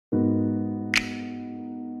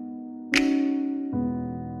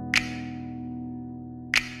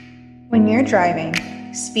When you're driving,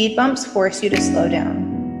 speed bumps force you to slow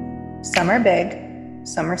down. Some are big,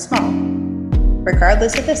 some are small.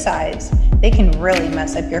 Regardless of the size, they can really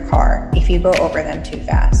mess up your car if you go over them too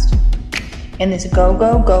fast. In this go,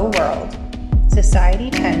 go, go world, society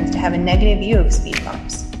tends to have a negative view of speed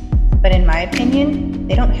bumps. But in my opinion,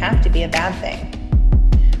 they don't have to be a bad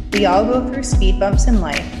thing. We all go through speed bumps in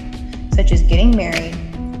life, such as getting married,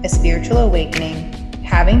 a spiritual awakening,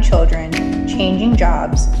 having children, changing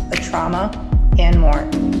jobs, a trauma, and more.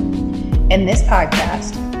 In this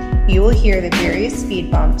podcast, you will hear the various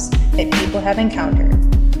speed bumps that people have encountered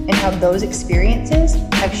and how those experiences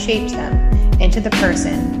have shaped them into the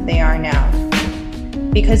person they are now.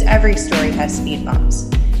 Because every story has speed bumps,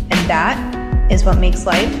 and that is what makes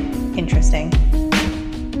life interesting.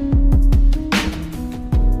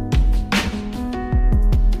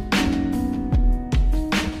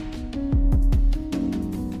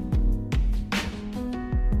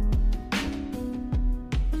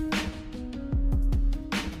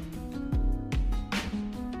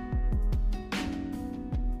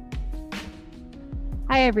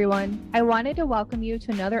 Hi everyone, I wanted to welcome you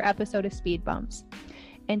to another episode of Speed Bumps.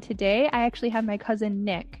 And today I actually have my cousin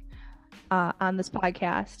Nick on this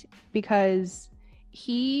podcast because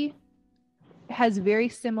he has very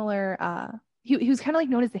similar, he was kind of like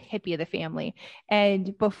known as the hippie of the family.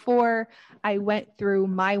 And before I went through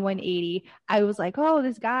my 180, I was like, oh,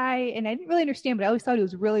 this guy, and I didn't really understand, but I always thought he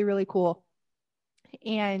was really, really cool.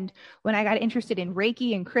 And when I got interested in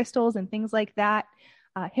Reiki and crystals and things like that,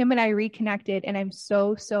 him and I reconnected, and I'm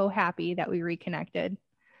so, so happy that we reconnected.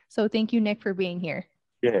 So thank you, Nick, for being here.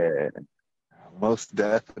 Yeah, most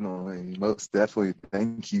definitely. Most definitely.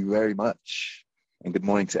 Thank you very much. And good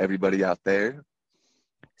morning to everybody out there.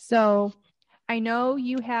 So I know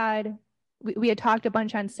we had talked a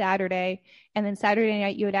bunch on Saturday, and then Saturday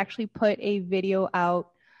night you had actually put a video out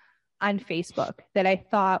on Facebook that I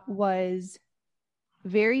thought was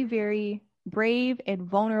very, very brave and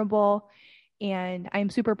vulnerable. And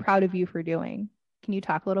I'm super proud of you for doing. Can you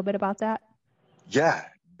talk a little bit about that? Yeah,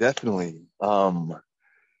 definitely.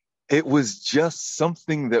 It was just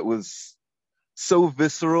something that was so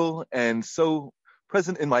visceral and so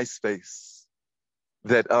present in my space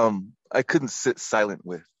that I couldn't sit silent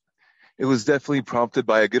with. It was definitely prompted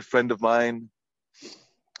by a good friend of mine,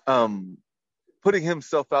 putting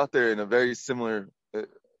himself out there in a very similar,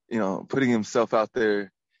 putting himself out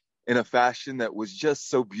there in a fashion that was just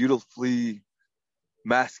so beautifully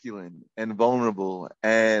masculine and vulnerable.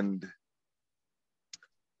 And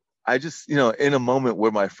I just, in a moment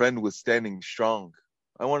where my friend was standing strong,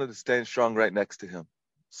 I wanted to stand strong right next to him.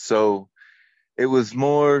 So it was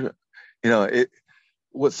more,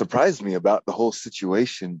 what surprised me about the whole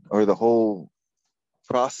situation or the whole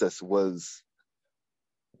process was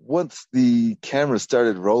once the camera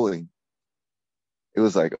started rolling, it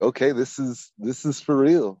was like, okay, this is for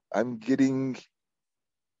real.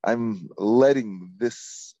 I'm letting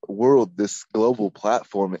this world, this global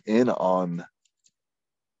platform in on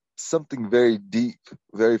something very deep,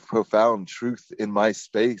 very profound truth in my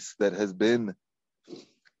space that has been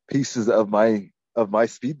pieces of my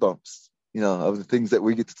speed bumps, of the things that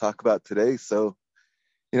we get to talk about today. So,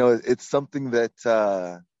 it's something that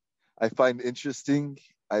I find interesting.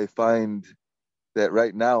 I find that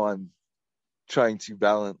right now I'm trying to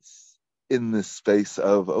balance in this space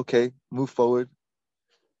of, okay, move forward.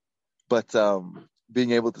 But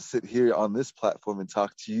being able to sit here on this platform and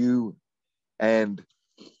talk to you, and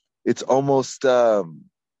it's almost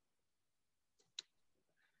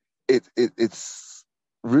it's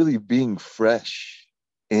really being fresh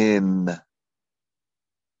in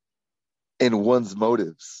one's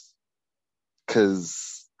motives,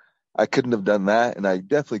 because I couldn't have done that, and I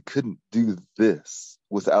definitely couldn't do this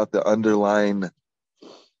without the underlying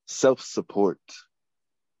self-support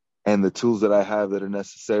and the tools that I have that are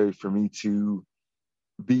necessary for me to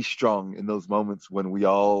be strong in those moments when we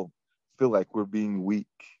all feel like we're being weak.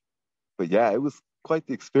 But yeah, it was quite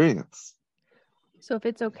the experience. So if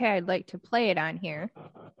it's okay, I'd like to play it on here.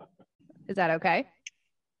 Is that okay?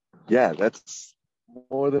 Yeah, that's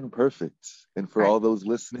more than perfect. And for all those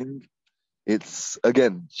listening, it's,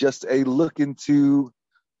 again, just a look into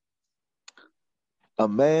a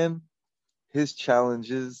man, his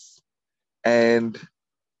challenges, and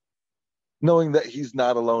knowing that he's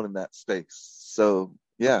not alone in that space. So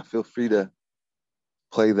yeah, feel free to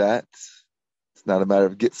play that. It's not a matter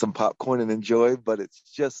of get some popcorn and enjoy, but it's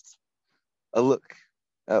just a look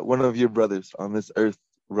at one of your brothers on this earth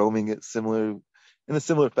roaming it in a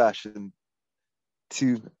similar fashion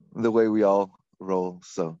to the way we all roll.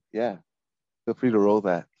 So yeah, feel free to roll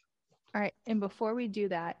that. All right. And before we do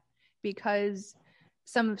that, because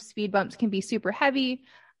some speed bumps can be super heavy,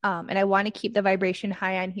 and I want to keep the vibration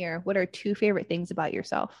high on here. What are 2 favorite things about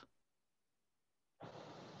yourself?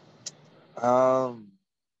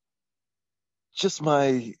 Just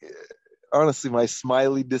honestly, my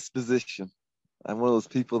smiley disposition. I'm one of those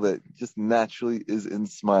people that just naturally is in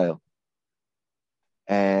smile.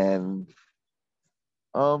 And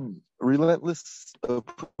relentless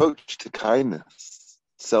approach to kindness,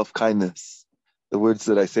 self-kindness, the words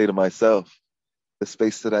that I say to myself, the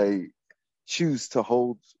space that I choose to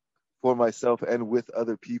hold for myself and with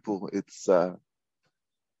other people. It's I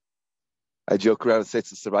joke around and say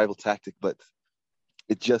it's a survival tactic, but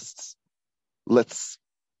it just lets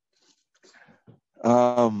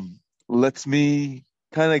me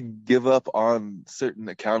kind of give up on certain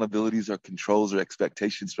accountabilities or controls or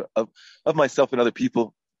expectations of myself and other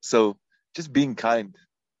people. So just being kind,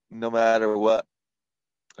 no matter what.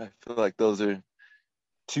 I feel like those are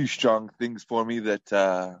 2 strong things for me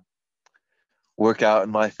that work out in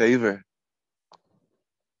my favor.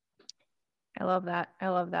 I love that. I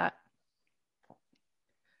love that.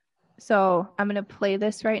 So I'm going to play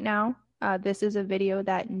this right now. This is a video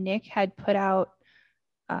that Nick had put out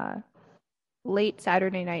late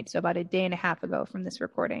Saturday night, so about a day and a half ago from this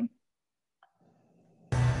recording.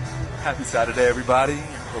 Happy Saturday, everybody.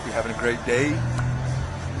 Hope you're having a great day.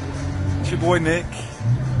 It's your boy, Nick.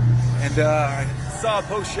 And I saw a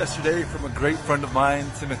post yesterday from a great friend of mine,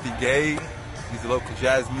 Timothy Gay. He's a local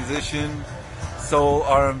jazz musician, soul,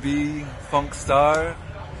 R&B, funk star,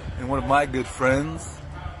 and one of my good friends.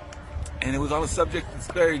 And it was on a subject that's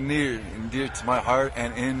very near and dear to my heart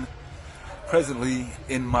and presently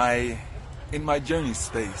in my journey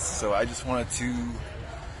space. So I just wanted to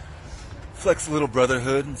flex a little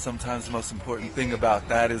brotherhood, and sometimes the most important thing about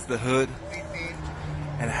that is the hood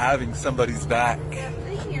and having somebody's back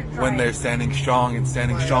when they're standing strong and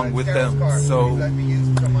standing strong with them. So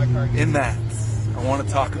in that, I want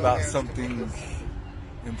to talk about something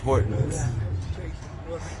important.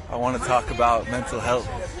 I want to talk about mental health.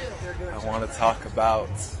 I want to talk about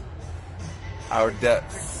our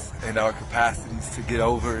depths and our capacities to get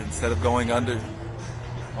over instead of going under.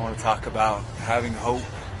 I want to talk about having hope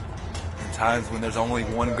in times when there's only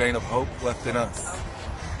 1 grain of hope left in us.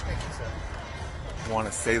 I want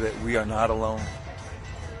to say that we are not alone.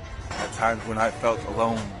 At times when I felt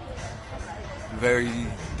alone, very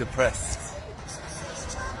depressed,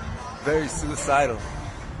 very suicidal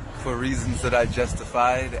for reasons that I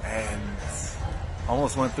justified and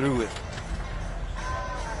almost went through with.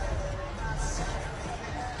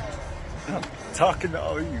 I'm talking to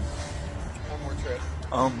all of you. One more trip.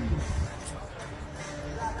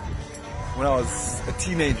 When I was a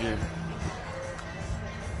teenager,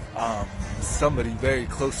 somebody very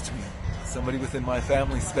close to me, somebody within my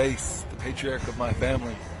family space, the patriarch of my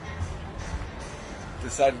family,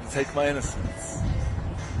 decided to take my innocence.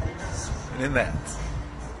 And in that,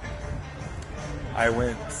 I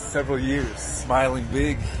went several years smiling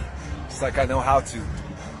big, just like I know how to,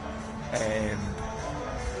 and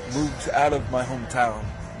moved out of my hometown,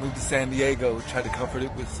 moved to San Diego, tried to comfort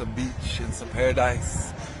it with some beach and some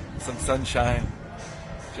paradise, some sunshine.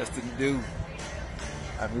 Just didn't do.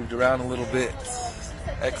 I moved around a little bit,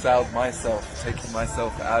 exiled myself, taking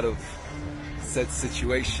myself out of said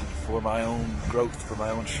situation for my own growth, for my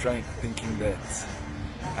own strength, thinking that,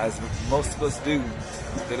 as most of us do,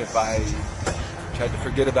 that if I tried to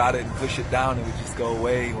forget about it and push it down, it would just go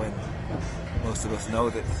away, when most of us know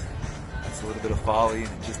that it's a little bit of folly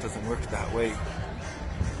and it just doesn't work that way.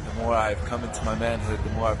 The more I've come into my manhood,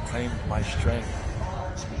 the more I've claimed my strength,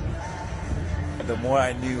 and the more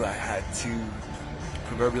I knew I had to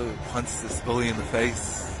proverbially punch this bully in the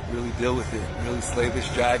face, really deal with it, really slay this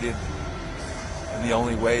dragon. And the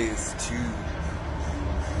only way is to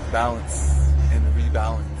balance and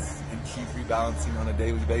rebalance and keep rebalancing on a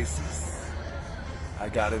daily basis. I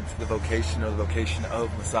got into the vocation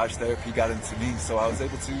of massage therapy, got into me, so I was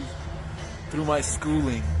able to, through my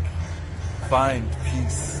schooling, find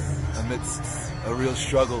peace amidst a real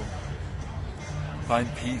struggle,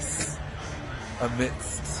 find peace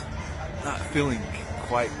amidst not feeling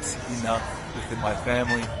quite enough within my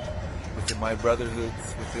family, within my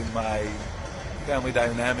brotherhoods, within my family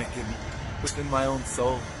dynamic, and within my own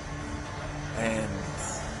soul. And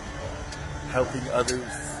helping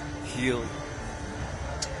others heal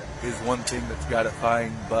is one thing that's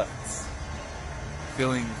gratifying, but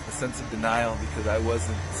feeling a sense of denial because I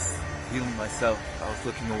wasn't healing myself. I was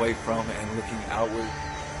looking away from and looking outward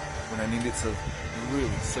when I needed to really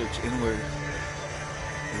search inward.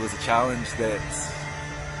 It was a challenge that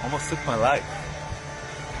almost took my life.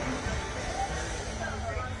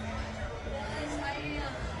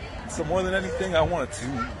 So more than anything, I wanted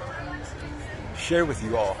to share with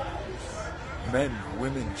you all, men,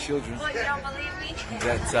 women, children,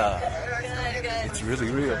 that it's really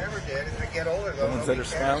real. The ones that are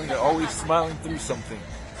smiling are always smiling through something.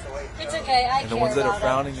 It's okay. And the ones that are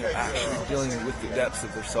frowning are actually dealing with the depths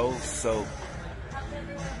of their souls. So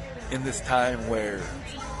in this time where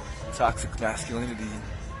toxic masculinity,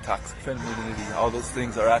 toxic femininity, all those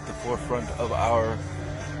things are at the forefront of our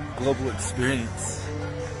global experience,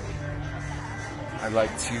 I'd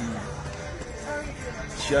like to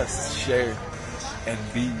just share and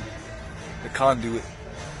be the conduit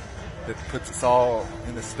that puts us all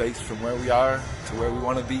in a space from where we are to where we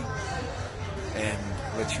want to be, and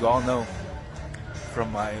let you all know,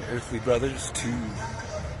 from my earthly brothers to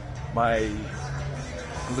my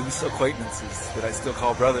loose acquaintances that I still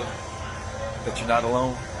call brother, that you're not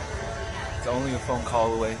alone. It's only a phone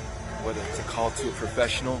call away, whether it's a call to a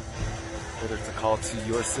professional, whether it's a call to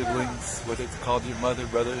your siblings, whether it's a call to your mother,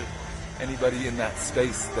 brother, anybody in that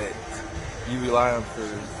space that you rely on for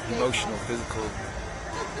emotional, physical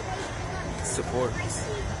support.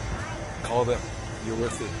 Call them. You're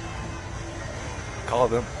worth it. Call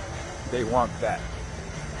them. They want that.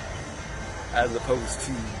 As opposed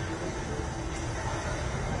to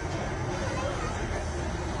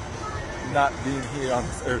not being here on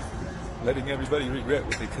this earth, letting everybody regret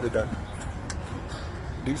what they could have done.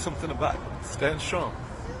 Do something about it. Stand strong.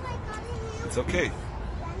 It's okay.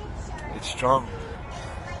 It's strong.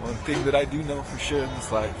 One thing that I do know for sure in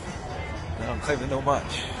this life, and I don't claim to know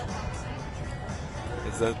much,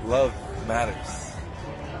 is that love matters.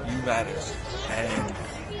 You matter. And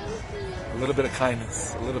a little bit of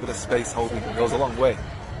kindness, a little bit of space holding goes a long way.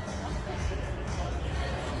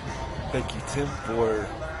 Thank you, Tim, for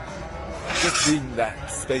just being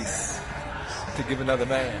that space to give another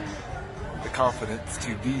man the confidence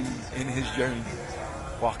to be in his journey,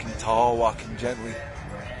 walking tall, walking gently.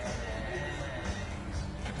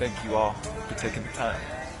 And thank you all for taking the time.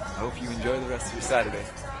 I hope you enjoy the rest of your Saturday.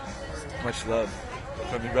 Much love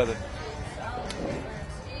from your brother.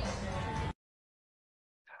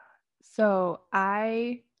 So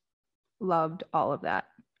I loved all of that.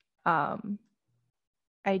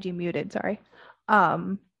 IG muted, sorry.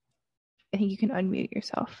 I think you can unmute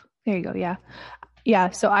yourself. There you go. Yeah. Yeah.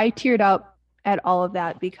 So I teared up at all of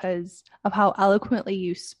that because of how eloquently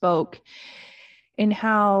you spoke and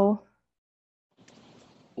how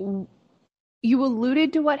you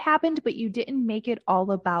alluded to what happened, but you didn't make it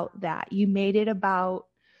all about that. You made it about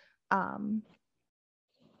the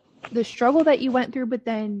struggle that you went through, but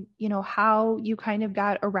then, you know, how you kind of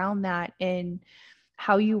got around that and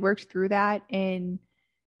how you worked through that and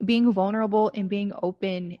being vulnerable and being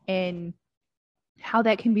open, and how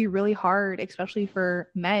that can be really hard, especially for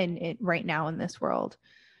men right now in this world.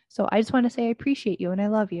 So I just want to say I appreciate you and I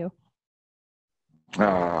love you.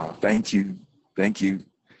 Thank you. Thank you.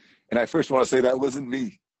 And I first want to say that wasn't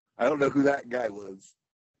me. I don't know who that guy was.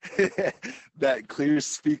 That clear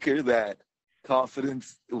speaker, that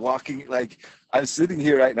confidence walking, like I'm sitting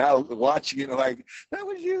here right now watching it, like, that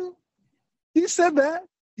was you. You said that.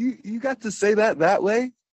 You got to say that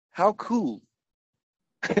way. How cool.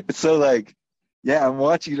 So like, yeah, I'm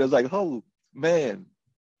watching it. I was like, oh man,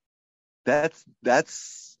 that's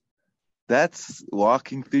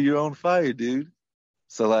walking through your own fire, dude.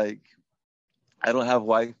 So like, I don't have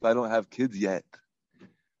wife, I don't have kids yet,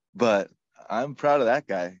 but I'm proud of that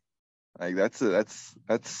guy. Like that's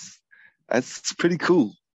pretty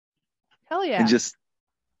cool. Hell yeah.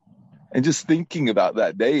 And just thinking about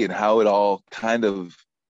that day and how it all kind of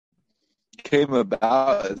came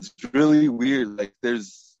about, it's really weird. Like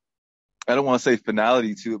I don't want to say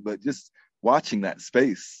finality to it, but just watching that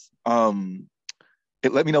space,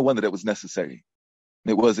 it let me know, one, that it was necessary.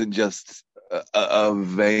 It wasn't just a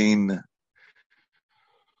vain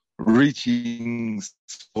reaching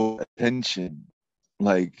for attention,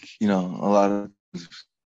 like, you know, a lot of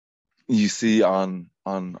you see on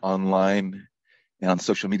online and on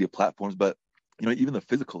social media platforms. But you know, even the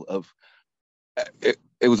physical of it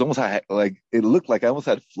was almost like it looked like I almost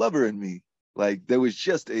had flubber in me. Like there was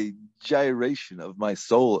just a gyration of my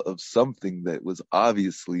soul of something that was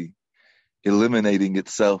obviously eliminating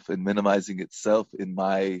itself and minimizing itself in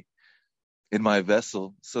my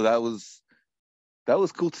vessel. So that was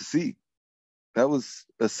cool to see. That was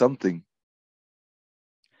something.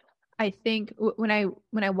 I think when I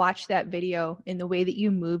watched that video and the way that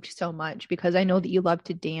you moved so much, because I know that you love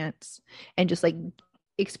to dance and just like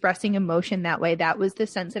expressing emotion that way, that was the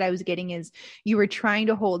sense that I was getting, is you were trying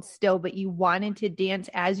to hold still, but you wanted to dance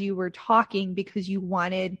as you were talking because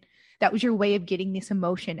that was your way of getting this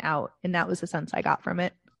emotion out. And that was the sense I got from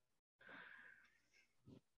it.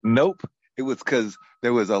 Nope. It was because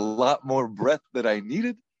there was a lot more breath that I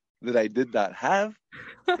needed that I did not have.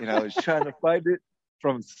 And I was trying to find it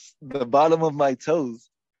from the bottom of my toes.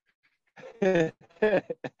 It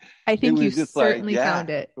I think you was just like, certainly yeah, found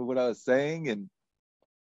it. for what I was saying. And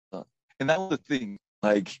that was the thing.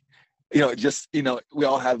 Like, just, we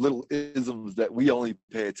all have little isms that we only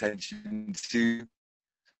pay attention to.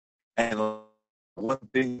 And one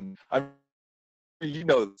thing, you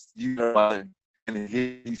know and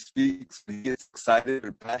he speaks, he gets excited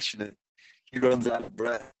or passionate, he runs out of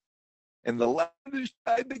breath. And the line is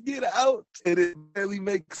trying to get out, and it barely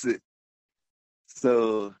makes it.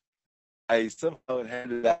 So I somehow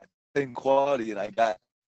inherited that same quality, and I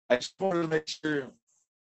just wanted to make sure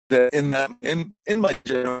that in my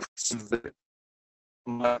generations that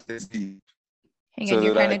my is deep, Hang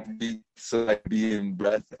on, I could be in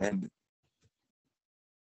breath and.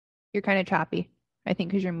 You're kind of choppy, I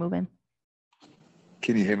think, because you're moving.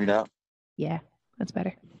 Can you hear me now? Yeah, that's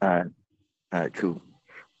better. All right, cool.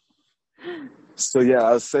 So yeah,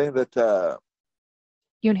 I was saying that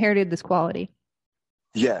you inherited this quality.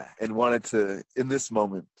 Yeah, and wanted to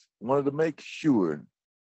make sure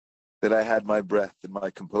that I had my breath and my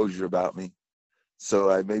composure about me. So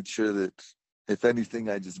I made sure that if anything,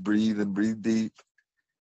 I just breathe and breathe deep.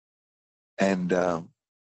 And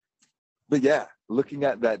but yeah, looking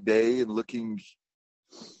at that day and looking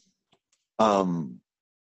as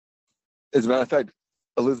a matter of fact,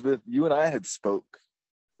 Elizabeth, you and I had spoke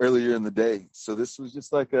earlier in the day. So this was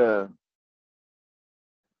just like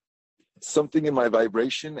something in my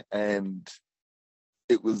vibration, and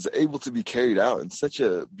it was able to be carried out in such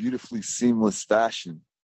a beautifully seamless fashion.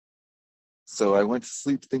 So I went to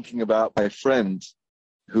sleep thinking about my friend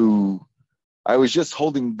who I was just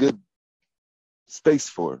holding good space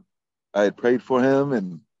for. I had prayed for him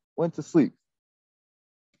and went to sleep.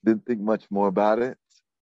 Didn't think much more about it.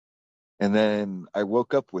 And then I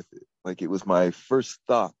woke up with it. Like it was my first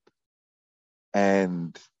thought.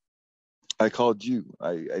 And I called you.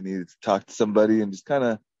 I needed to talk to somebody and just kind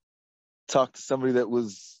of talk to somebody that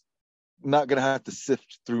was not going to have to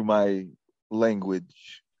sift through my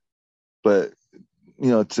language, but,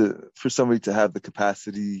 for somebody to have the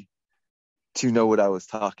capacity to know what I was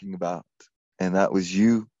talking about. And that was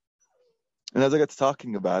you. And as I got to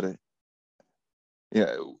talking about it,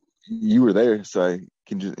 you were there, so I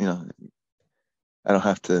can just, I don't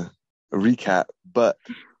have to recap, but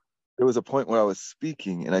there was a point where I was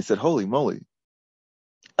speaking and I said, holy moly,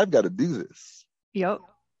 I've got to do this. Yep.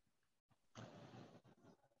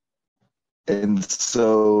 And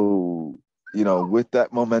so, with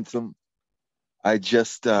that momentum, I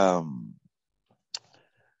just,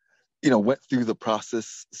 went through the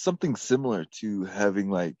process, something similar to having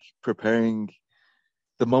like preparing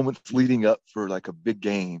the moments leading up for like a big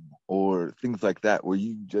game or things like that, where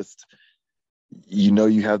you just,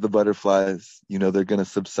 you have the butterflies, they're going to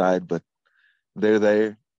subside, but they're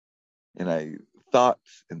there. And I thought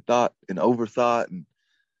and overthought and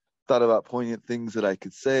thought about poignant things that I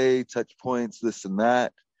could say, touch points, this and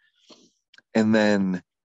that. And then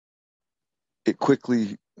it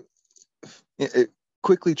quickly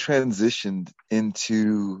transitioned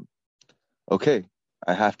into, okay,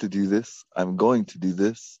 I have to do this. I'm going to do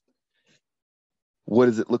this. What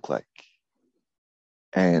does it look like?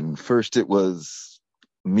 And first it was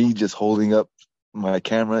me just holding up my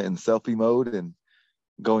camera in selfie mode and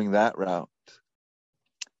going that route.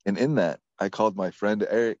 And in that, I called my friend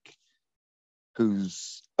Eric,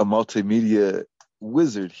 who's a multimedia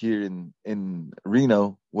wizard here in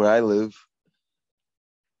Reno, where I live.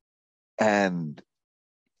 And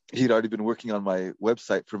he'd already been working on my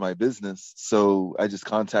website for my business. So I just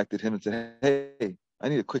contacted him and said, hey, I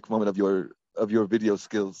need a quick moment of your video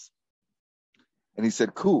skills. And he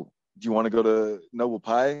said, cool. Do you want to go to Noble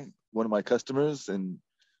Pie, one of my customers, and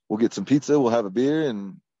we'll get some pizza, we'll have a beer,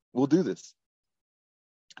 and we'll do this.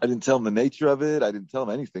 I didn't tell him the nature of it. I didn't tell him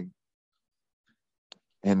anything.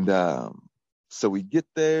 And so we get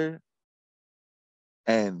there,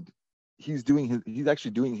 and he's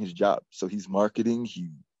actually doing his job. So he's marketing. He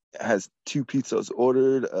has 2 pizzas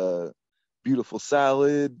ordered, a beautiful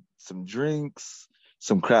salad, some drinks,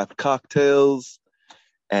 some craft cocktails.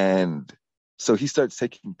 And so he starts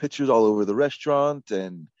taking pictures all over the restaurant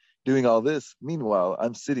and doing all this. Meanwhile,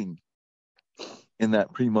 I'm sitting in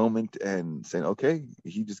that pre-moment and saying, okay,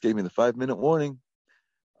 he just gave me the 5-minute warning.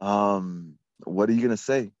 What are you going to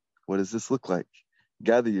say? What does this look like?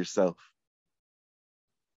 Gather yourself.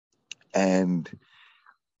 And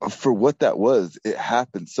for what that was, it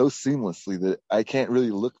happened so seamlessly that I can't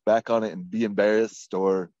really look back on it and be embarrassed,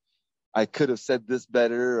 or I could have said this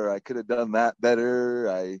better, or I could have done that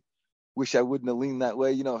better. wish I wouldn't have leaned that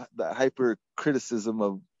way. The hyper criticism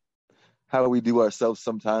of how we do ourselves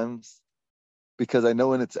sometimes, because I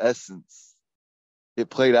know in its essence, it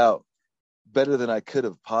played out better than I could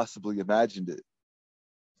have possibly imagined it.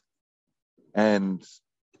 And,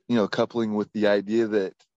 coupling with the idea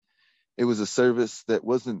that it was a service that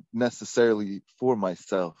wasn't necessarily for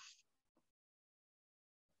myself.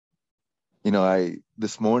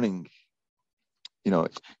 This morning,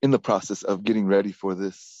 in the process of getting ready for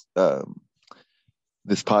this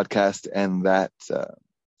podcast and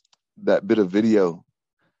that bit of video,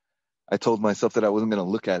 I told myself that I wasn't going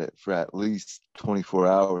to look at it for at least 24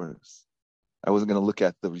 hours. I wasn't going to look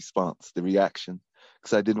at the response, the reaction,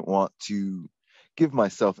 because I didn't want to give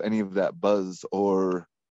myself any of that buzz or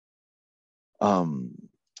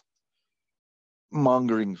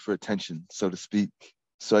mongering for attention, so to speak.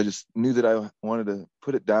 So I just knew that I wanted to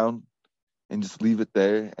put it down and just leave it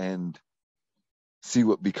there and see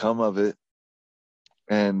what become of it.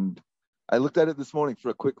 And I looked at it this morning for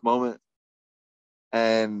a quick moment,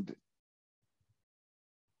 and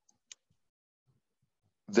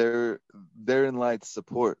therein lied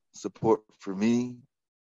support for me.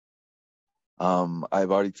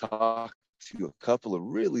 I've already talked to a couple of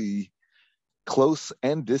really close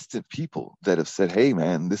and distant people that have said, hey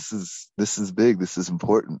man, this is big, this is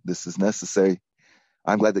important, this is necessary.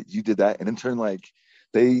 I'm glad that you did that. And in turn,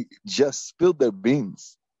 they just spilled their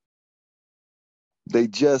beans. They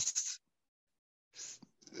just,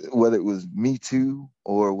 whether it was Me Too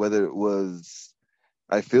or whether it was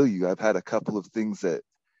I feel you, I've had a couple of things that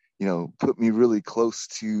put me really close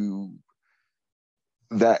to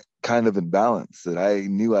that kind of imbalance, that I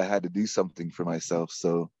knew I had to do something for myself.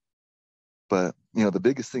 But the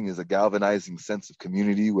biggest thing is a galvanizing sense of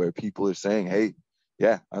community where people are saying, hey,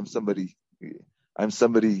 yeah, I'm somebody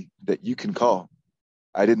that you can call.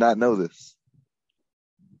 I did not know this.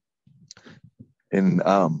 And,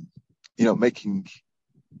 making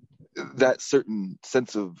that certain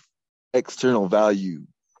sense of external value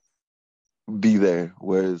be there.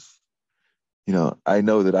 Whereas, I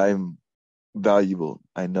know that I'm valuable.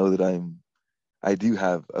 I know that I do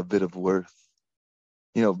have a bit of worth.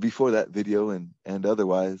 Before that video and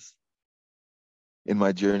otherwise in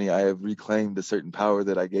my journey, I have reclaimed a certain power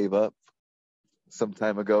that I gave up some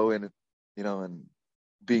time ago, and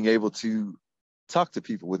being able to talk to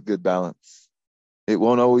people with good balance. It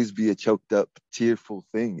won't always be a choked up, tearful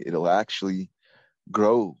thing. It'll actually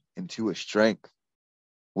grow into a strength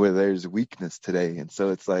where there's weakness today. And so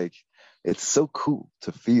it's so cool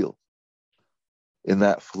to feel in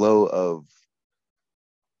that flow of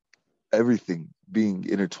everything being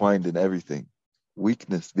intertwined in everything,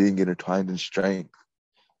 weakness being intertwined in strength,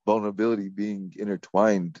 vulnerability being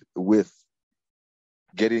intertwined with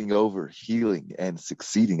getting over, healing, and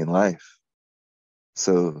succeeding in life.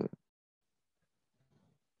 So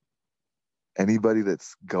anybody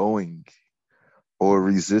that's going or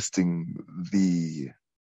resisting the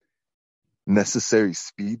necessary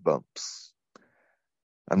speed bumps,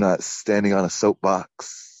 I'm not standing on a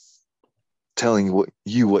soapbox telling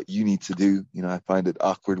you what you need to do. I find it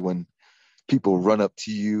awkward when people run up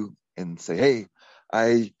to you and say, hey,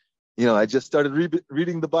 I just started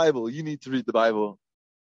reading the Bible. You need to read the Bible.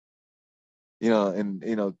 And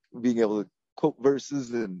being able to quote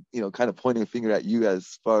verses and, kind of pointing a finger at you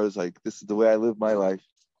as far as this is the way I live my life.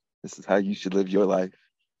 This is how you should live your life.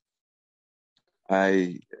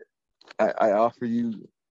 I offer you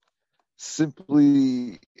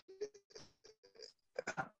simply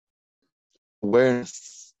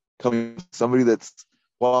awareness, coming from somebody that's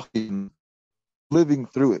walking, living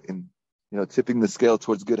through it, and tipping the scale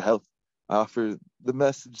towards good health. I offer the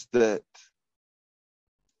message that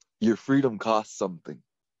your freedom costs something.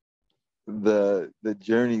 The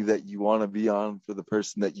journey that you want to be on for the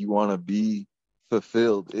person that you want to be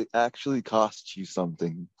fulfilled, it actually costs you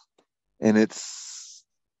something. And it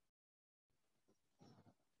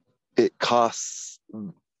costs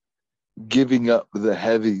giving up the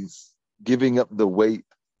heavies, giving up the weight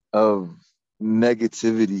of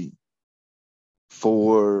negativity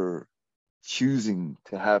for choosing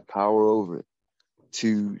to have power over it,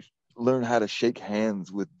 to learn how to shake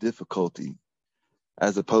hands with difficulty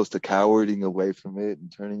as opposed to cowarding away from it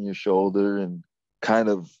and turning your shoulder and kind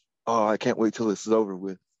of, oh, I can't wait till this is over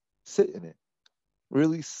with. Sit in it.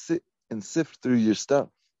 Really sit and sift through your stuff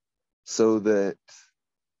so that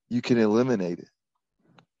you can eliminate it,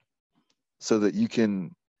 so that you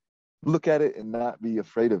can look at it and not be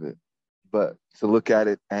afraid of it, but to look at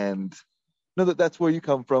it and know that that's where you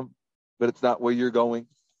come from, but it's not where you're going.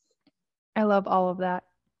 I love all of that.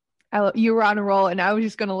 You were on a roll, and I was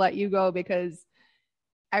just going to let you go because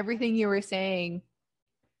everything you were saying,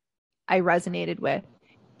 I resonated with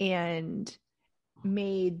and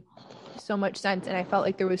made so much sense. And I felt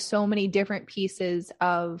like there was so many different pieces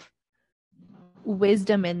of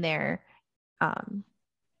wisdom in there.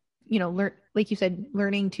 Like you said,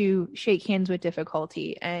 learning to shake hands with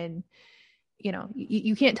difficulty, and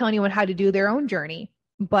you can't tell anyone how to do their own journey,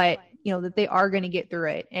 but that they are going to get through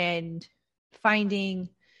it, and finding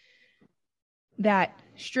that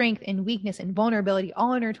strength and weakness and vulnerability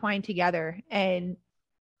all intertwined together. And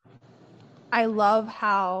I love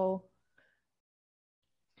how,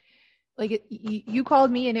 like, you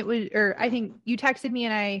called me and it was, or I think you texted me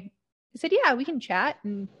and I said, yeah, we can chat.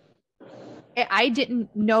 And I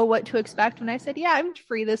didn't know what to expect when I said, yeah, I'm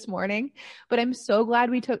free this morning, but I'm so glad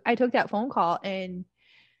I took that phone call. And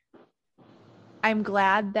I'm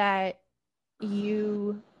glad that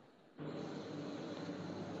you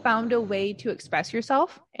found a way to express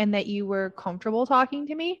yourself and that you were comfortable talking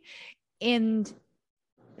to me. And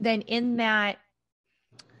then in that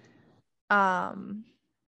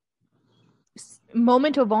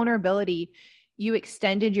moment of vulnerability, you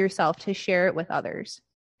extended yourself to share it with others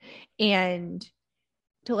and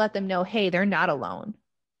to let them know, hey, they're not alone.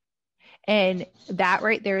 And that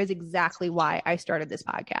right there is exactly why I started this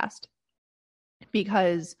podcast,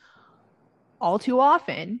 because all too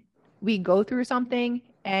often we go through something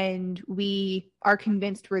and we are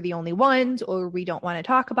convinced we're the only ones, or we don't want to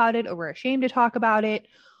talk about it, or we're ashamed to talk about it,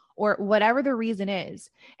 or whatever the reason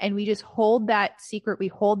is. And we just hold that secret, we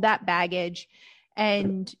hold that baggage,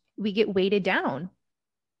 and we get weighted down.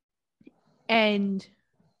 And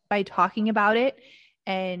by talking about it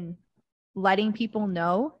and letting people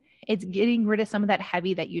know, it's getting rid of some of that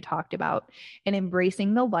heavy that you talked about, and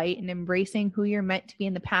embracing the light and embracing who you're meant to be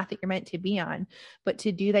and the path that you're meant to be on. But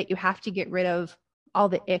to do that, you have to get rid of all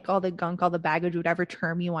the ick, all the gunk, all the baggage, whatever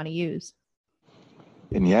term you want to use.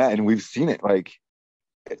 And we've seen it. Like,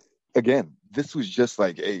 again, this was just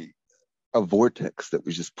like a vortex that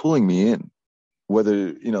was just pulling me in.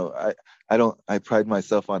 Whether, I pride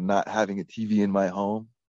myself on not having a TV in my home.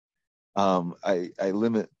 I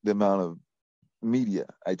limit the amount of media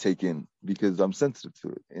I take in because I'm sensitive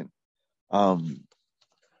to it. And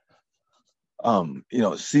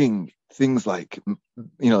seeing things like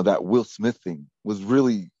that Will Smith thing was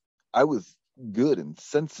really, I was good and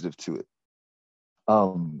sensitive to it.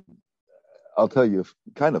 I'll tell you a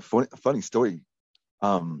kind of funny story.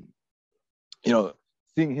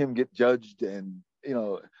 Seeing him get judged and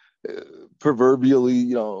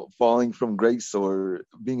proverbially falling from grace or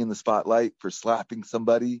being in the spotlight for slapping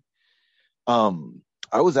somebody, I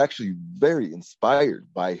was actually very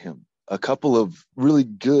inspired by him. A couple of really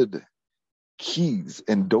good keys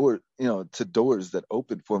and doors that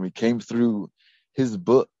opened for me came through his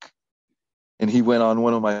book. And he went on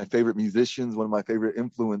one of my favorite musicians, one of my favorite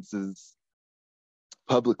influences,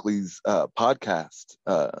 Publicly's podcast,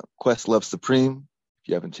 Questlove Supreme. If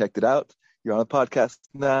you haven't checked it out, you're on a podcast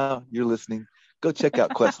now, you're listening, go check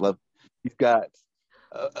out Questlove. He's got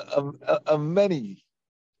many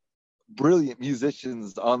brilliant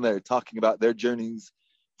musicians on there talking about their journeys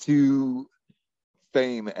to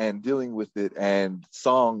fame and dealing with it, and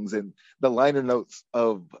songs and the liner notes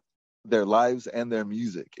of their lives and their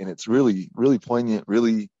music. And it's really, really poignant,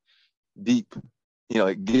 really deep.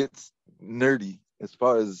 It gets nerdy as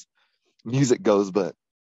far as music goes, but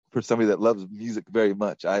for somebody that loves music very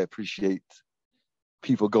much, I appreciate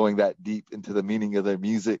people going that deep into the meaning of their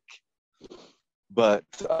music. But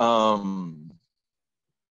it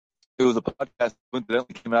was a podcast that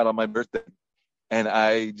coincidentally came out on my birthday, and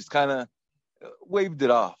I just kind of waved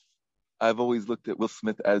it off. I've always looked at Will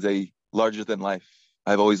Smith as a larger than life.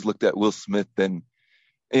 I've always looked at Will Smith and,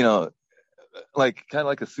 like kind of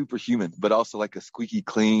like a superhuman, but also like a squeaky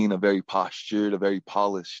clean, a very postured, a very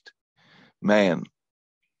polished man.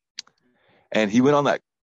 And he went on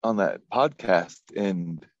that podcast,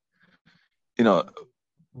 and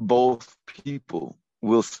both people,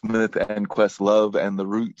 Will Smith and Questlove and the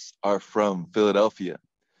Roots, are from Philadelphia.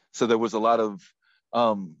 So there was a lot of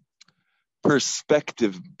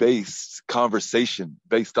perspective-based conversation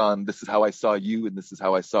based on, this is how I saw you, and this is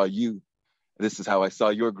how I saw you. This is how I saw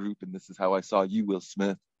your group, and this is how I saw you, Will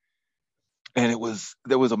Smith. And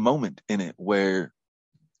there was a moment in it where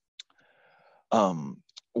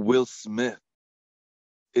Will Smith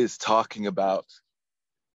is talking about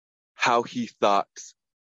how he thought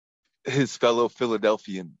his fellow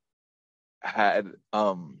Philadelphian had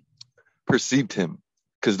perceived him,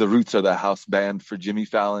 because the Roots are the house band for Jimmy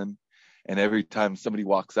Fallon. And every time somebody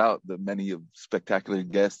walks out, the many of spectacular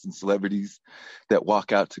guests and celebrities that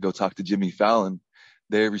walk out to go talk to Jimmy Fallon,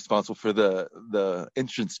 they're responsible for the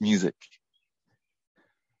entrance music.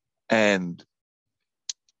 And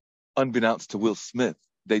unbeknownst to Will Smith,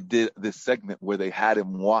 they did this segment where they had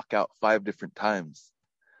him walk out 5 different times.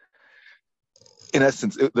 In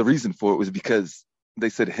essence, the reason for it was because they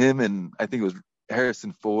said him and I think it was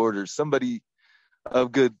Harrison Ford or somebody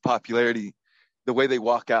of good popularity, the way they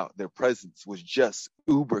walk out, their presence was just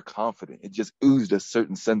uber confident. It just oozed a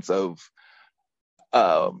certain sense of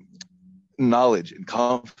knowledge and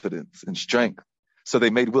confidence and strength. So they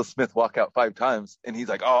made Will Smith walk out 5 times, and he's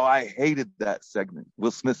like, "Oh, I hated that segment."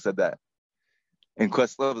 Will Smith said that. And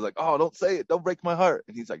Questlove was like, "Oh, don't say it. Don't break my heart."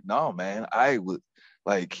 And he's like, "No, man, I would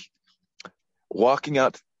like walking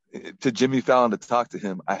out to Jimmy Fallon to talk to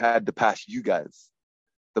him. I had to pass you guys,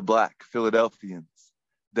 the Black Philadelphians,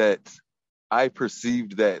 that I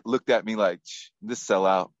perceived that looked at me like this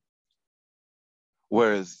sellout."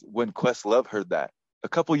 Whereas when Questlove heard that, a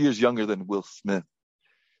couple years younger than Will Smith,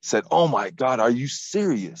 said, "Oh my God, are you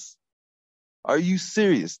serious? Are you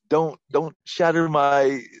serious? Don't shatter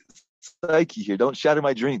my psyche here. Don't shatter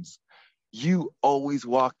my dreams. You always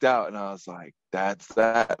walked out." And I was like, that's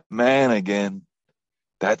that man again.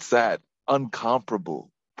 That's that uncomparable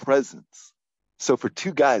presence. So for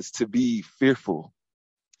 2 guys to be fearful,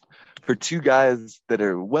 for 2 guys that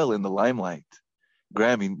are well in the limelight,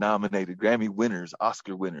 Grammy nominated, Grammy winners,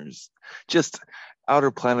 Oscar winners, just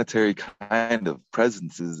outer planetary kind of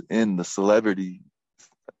presences in the celebrity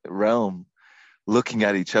realm, looking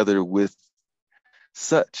at each other with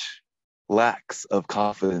such lacks of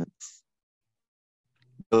confidence.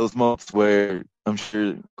 Those moments where I'm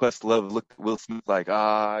sure Questlove looked at Will Smith like,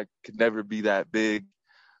 I could never be that big.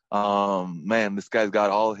 Man, this guy's got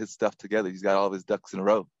all his stuff together. He's got all of his ducks in a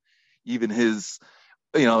row. Even his,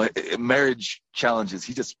 marriage challenges,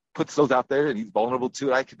 he just puts those out there and he's vulnerable to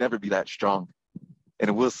it. I could never be that strong.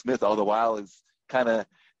 And Will Smith, all the while, is kind of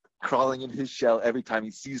crawling in his shell every time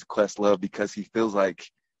he sees Questlove because he feels like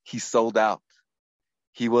he's sold out.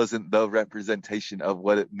 He wasn't the representation of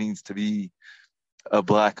what it means to be a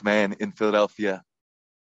Black man in Philadelphia.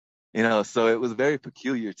 So it was very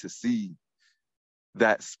peculiar to see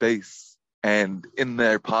that space. And in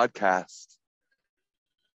their podcast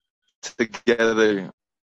together,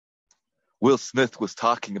 Will Smith was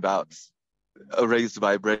talking about a raised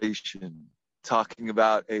vibration, talking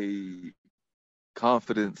about a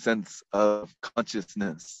confident sense of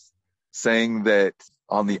consciousness, saying that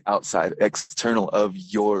on the outside, external of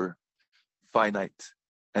your finite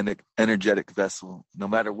and energetic vessel, no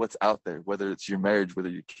matter what's out there, whether it's your marriage, whether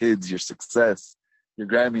your kids, your success, your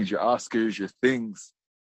Grammys, your Oscars, your things,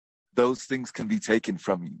 those things can be taken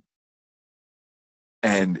from you.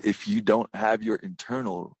 And if you don't have your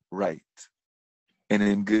internal right and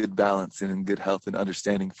in good balance and in good health and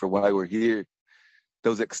understanding for why we're here,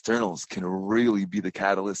 those externals can really be the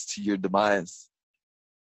catalyst to your demise.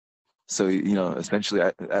 So, essentially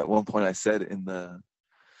at one point I said in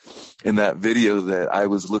that video that I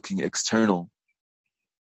was looking external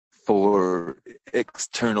for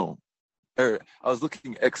internal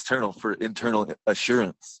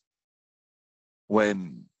assurance,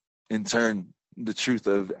 when in turn the truth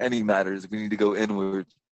of any matter is we need to go inward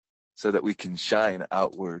so that we can shine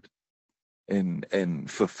outward and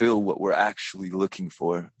fulfill what we're actually looking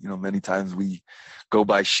for. Many times we go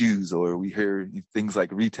buy shoes or we hear things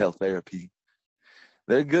like retail therapy.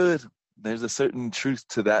 They're good. There's a certain truth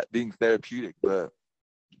to that being therapeutic, but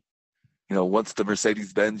once the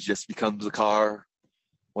Mercedes-Benz just becomes a car,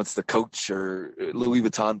 once the Coach or Louis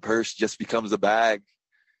Vuitton purse just becomes a bag,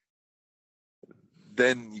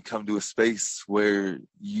 then you come to a space where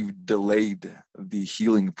you delayed the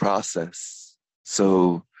healing process.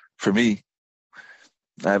 So for me,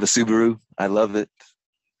 I have a Subaru. I love it.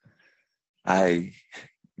 I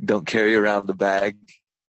don't carry around a bag.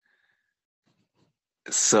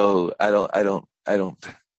 So I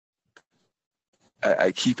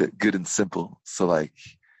keep it good and simple. So like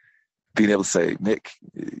being able to say, Nick,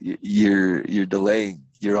 you're delaying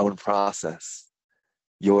your own process.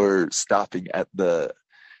 You're stopping at the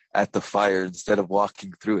fire instead of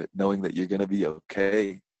walking through it, knowing that you're going to be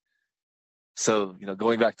okay. So,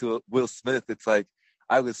 going back to Will Smith, it's like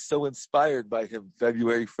I was so inspired by him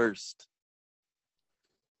February 1st.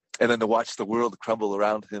 And then to watch the world crumble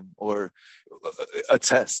around him, or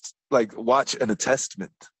watch an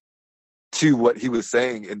attestment to what he was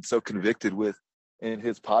saying and so convicted with in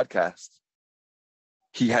his podcast.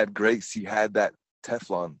 He had grace. He had that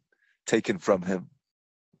Teflon taken from him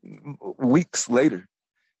weeks later.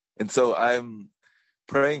 And so I'm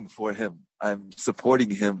praying for him. I'm supporting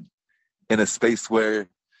him in a space where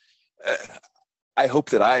I hope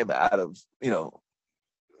that I am out of,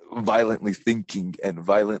 violently thinking and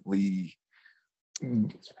violently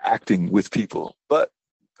acting with people. But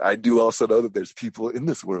I do also know that there's people in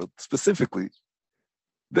this world specifically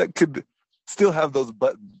that could still have those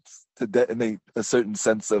buttons to detonate a certain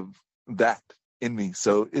sense of that in me.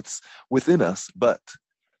 So it's within us. But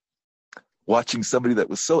watching somebody that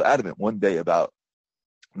was so adamant one day about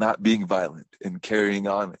not being violent and carrying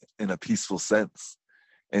on in a peaceful sense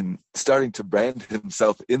and starting to brand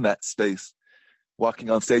himself in that space, walking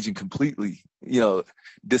on stage and completely,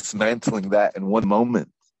 dismantling that in one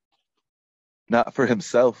moment, not for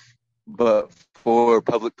himself, but for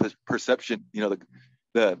public perception,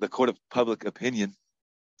 the court of public opinion.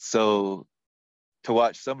 So to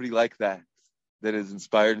watch somebody like that has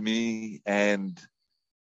inspired me, and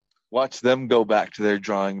watch them go back to their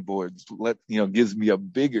drawing boards, gives me a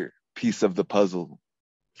bigger piece of the puzzle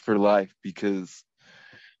for life, because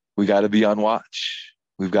we got to be on watch.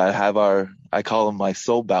 We've got to have I call them my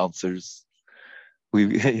soul bouncers.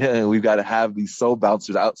 We've got to have these soul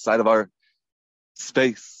bouncers outside of our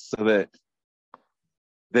space so that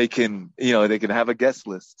they can have a guest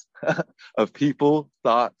list of people,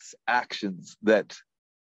 thoughts, actions that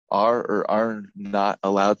are or are not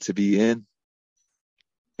allowed to be in.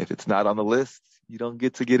 If it's not on the list, you don't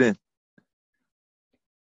get to get in.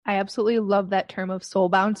 I absolutely love that term of soul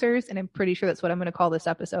bouncers, and I'm pretty sure that's what I'm going to call this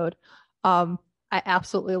episode. I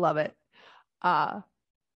absolutely love it.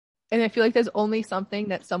 And I feel like there's only something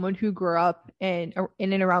that someone who grew up in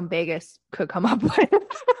and around Vegas could come up with.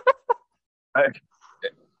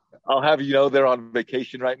 I'll have you know they're on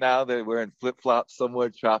vacation right now. They're wearing flip-flops somewhere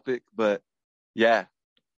tropic, but yeah,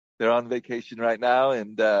 they're on vacation right now.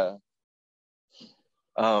 And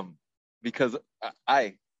because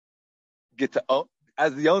I get to own,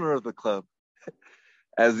 as the owner of the club,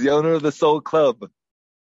 as the owner of the Soul Club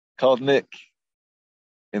called Nick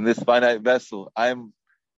in this finite vessel, I'm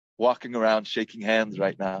walking around shaking hands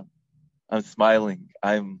right now. I'm smiling.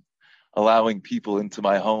 I'm allowing people into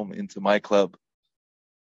my home, into my club.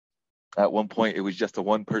 At one point, it was just a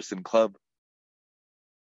one-person club.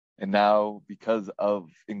 And now, because of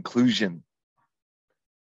inclusion,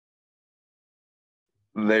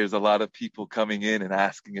 there's a lot of people coming in and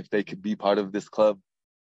asking if they could be part of this club.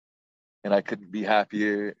 And I couldn't be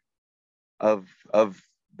happier of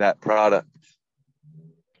that product.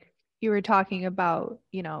 You were talking about,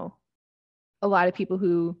 a lot of people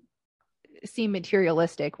who seem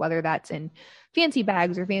materialistic, whether that's in fancy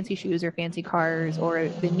bags or fancy shoes or fancy cars or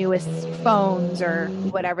the newest phones or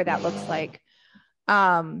whatever that looks like,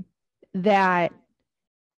 that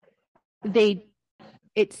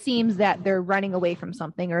it seems that they're running away from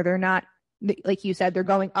something, or they're not, like you said, they're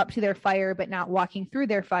going up to their fire but not walking through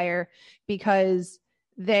their fire because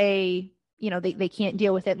they can't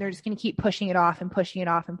deal with it, and they're just going to keep pushing it off and pushing it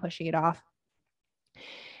off and pushing it off.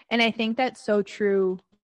 And I think that's so true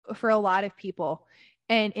for a lot of people.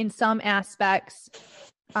 And in some aspects,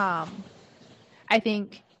 I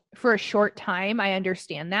think for a short time, I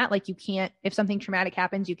understand that. Like, you can't, if something traumatic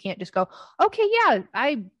happens, you can't just go, okay, yeah,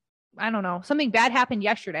 I don't know, something bad happened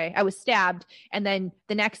yesterday, I was stabbed, and then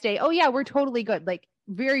the next day, oh yeah, we're totally good. Like,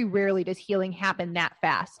 very rarely does healing happen that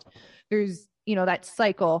fast. There's, that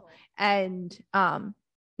cycle. And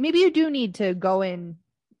maybe you do need to go on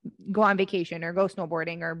vacation or go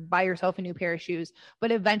snowboarding or buy yourself a new pair of shoes,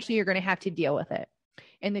 but eventually you're going to have to deal with it.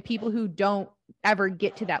 And the people who don't ever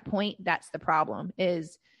get to that point, that's the problem,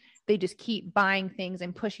 is they just keep buying things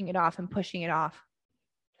and pushing it off and pushing it off.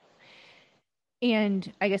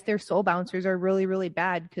 And I guess their soul bouncers are really, really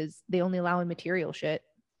bad because they only allow in material shit.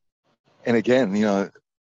 And again, to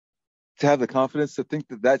have the confidence to think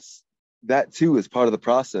that too is part of the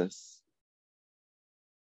process.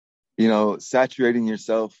 Saturating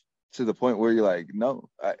yourself to the point where you're like, no,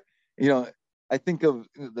 I think of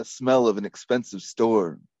the smell of an expensive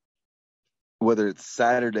store, whether it's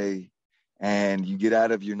Saturday and you get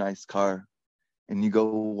out of your nice car and you go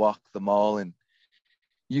walk the mall and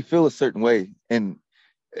you feel a certain way, and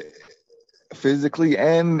physically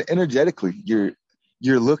and energetically,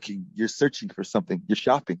 you're looking, you're searching for something, you're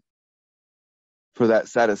shopping for that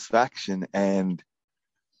satisfaction. And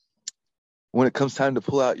when it comes time to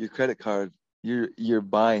pull out your credit card, you're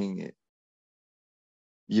buying it.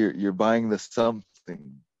 You're buying the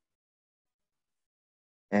something,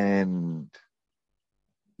 and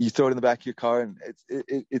you throw it in the back of your car, and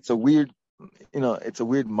it's a weird, it's a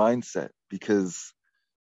weird mindset, because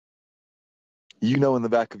in the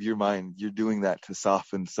back of your mind, you're doing that to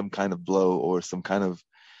soften some kind of blow or some kind of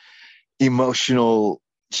emotional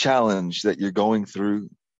challenge that you're going through.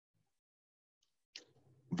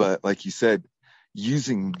 But like you said,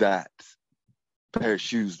 using that pair of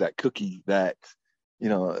shoes, that cookie, that,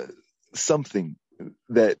 something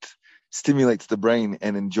that stimulates the brain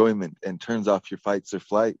and enjoyment and turns off your fights or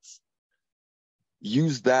flights.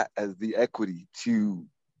 Use that as the equity to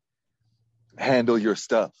handle your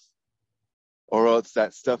stuff, or else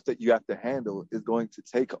that stuff that you have to handle is going to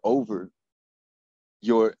take over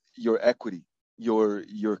your equity,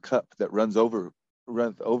 your cup that runs over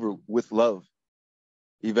with love.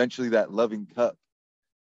 Eventually that loving cup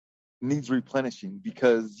needs replenishing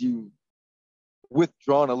because you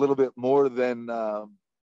withdrawn a little bit more than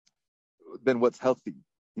what's healthy.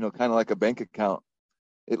 Kind of like a bank account.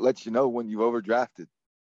 It lets you know when you've overdrafted.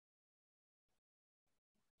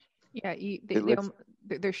 Yeah,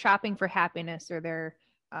 they're shopping for happiness, or they're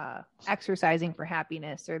exercising for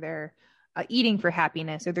happiness, or they're eating for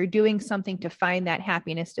happiness, or they're doing something to find that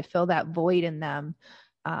happiness, to fill that void in them.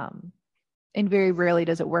 And very rarely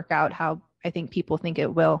does it work out how I think people think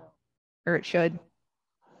it will, or it should.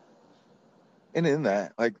 And in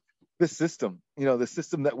that, like the system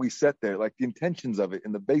that we set there, like the intentions of it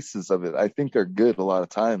and the basis of it, I think are good a lot of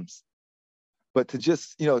times. But to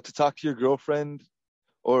just, to talk to your girlfriend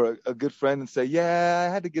or a good friend and say, yeah,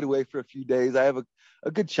 I had to get away for a few days. I have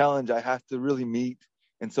a good challenge I have to really meet.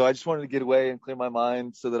 And so I just wanted to get away and clear my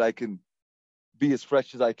mind so that I can be as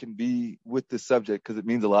fresh as I can be with this subject because it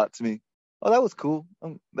means a lot to me. Oh, that was cool.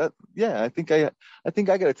 I think I got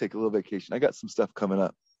to take a little vacation. I got some stuff coming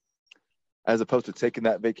up. As opposed to taking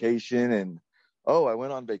that vacation and, oh, I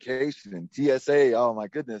went on vacation and TSA, oh my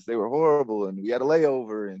goodness, they were horrible. And we had a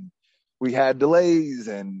layover and we had delays.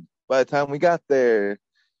 And by the time we got there,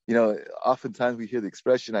 oftentimes we hear the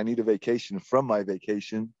expression, I need a vacation from my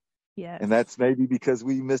vacation. Yes. And that's maybe because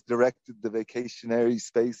we misdirected the vacationary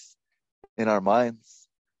space in our minds.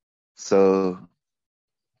 So,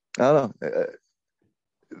 I don't know.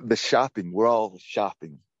 The shopping, we're all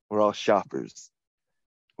shopping. We're all shoppers.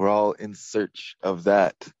 We're all in search of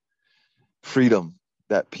that freedom,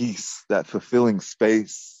 that peace, that fulfilling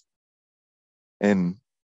space. And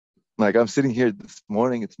like I'm sitting here this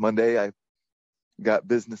morning, it's Monday. I got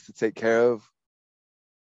business to take care of.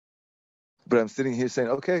 But I'm sitting here saying,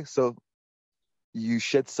 okay, so you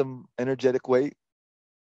shed some energetic weight.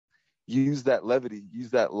 Use that levity,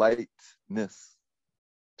 use that lightness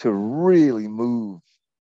to really move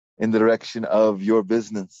in the direction of your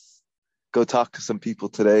business. Go talk to some people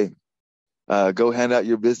today. Go hand out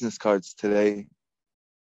your business cards today.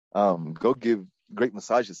 Go give great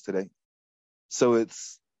massages today. So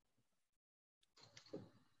it's,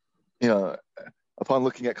 upon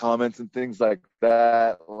looking at comments and things like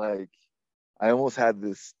that, like I almost had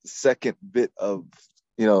this second bit of,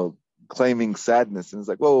 claiming sadness. And it's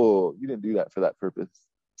like, whoa, you didn't do that for that purpose.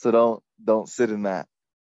 So don't sit in that.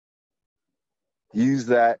 Use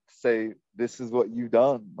that to say, this is what you've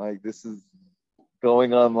done. Like, this is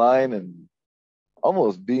going online and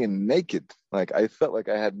almost being naked. Like, I felt like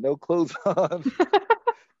I had no clothes on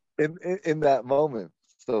in that moment.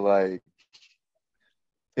 So, like,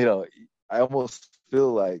 I almost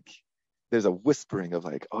feel like there's a whispering of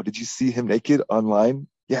like, oh, did you see him naked online?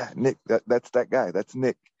 Yeah, Nick, that's that guy. That's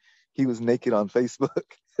Nick. He was naked on Facebook.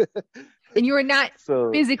 And you were not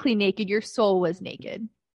physically naked. Your soul was naked.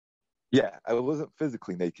 Yeah, I wasn't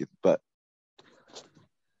physically naked, but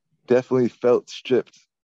definitely felt stripped.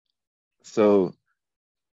 So,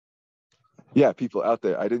 yeah, people out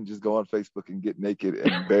there, I didn't just go on Facebook and get naked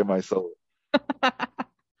and bare my soul.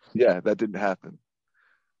 Yeah, that didn't happen.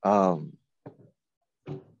 But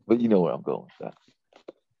you know where I'm going with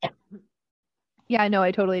that. Yeah, no,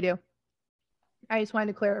 I totally do. I just wanted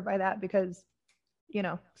to clarify that because,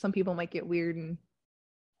 some people might get weird and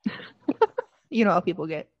how people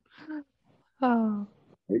get. Oh.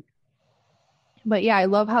 But yeah, I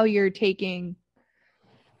love how you're taking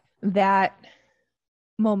that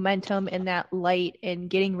momentum and that light and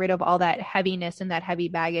getting rid of all that heaviness and that heavy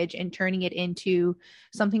baggage and turning it into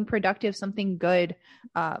something productive, something good,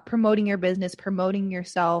 promoting your business, promoting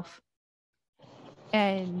yourself,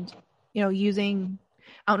 and, using,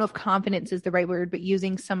 I don't know if confidence is the right word, but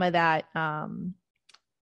using some of that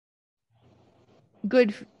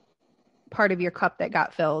good part of your cup that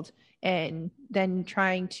got filled and then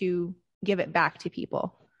trying to give it back to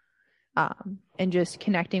people, and just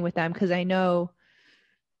connecting with them. Because I know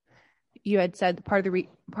you had said part of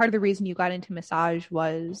the reason you got into massage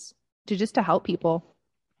was to help people,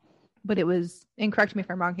 but it was, and correct me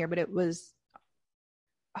if I'm wrong here, but it was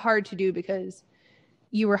hard to do because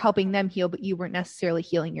you were helping them heal, but you weren't necessarily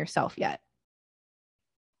healing yourself yet.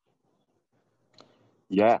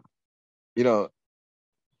 Yeah.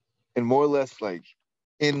 And more or less like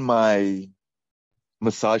in my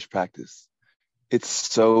massage practice, it's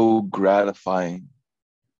so gratifying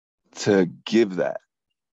to give that.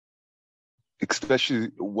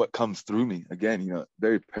 especially what comes through me. Again,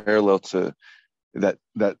 very parallel to that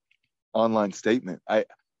online statement. I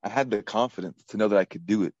had the confidence to know that I could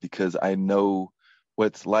do it because I know what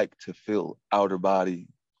it's like to feel outer body.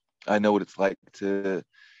 I know what it's like to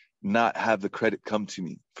not have the credit come to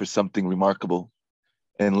me for something remarkable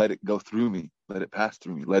and let it go through me, let it pass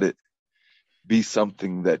through me, let it be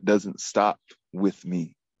something that doesn't stop with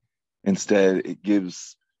me. Instead, it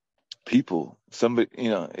gives people somebody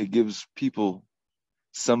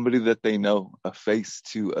that they know, a face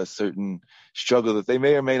to a certain struggle that they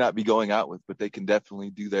may or may not be going out with, but they can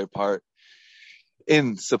definitely do their part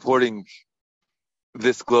in supporting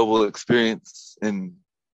this global experience and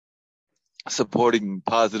supporting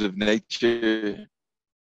positive nature. I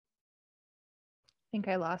think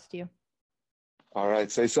I lost you. All right,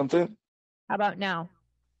 say something. How about now?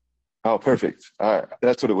 Oh, perfect. All right,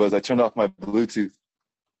 that's what it was. I turned off my Bluetooth.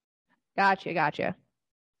 Gotcha.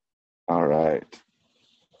 All right.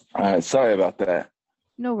 Sorry about that.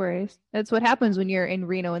 No worries. That's what happens when you're in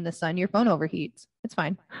Reno in the sun. Your phone overheats. It's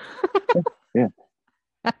fine. Yeah.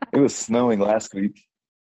 It was snowing last week.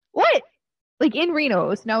 What? Like in Reno, it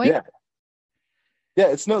was snowing? Yeah. Yeah,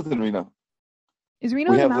 it snows in Reno. Is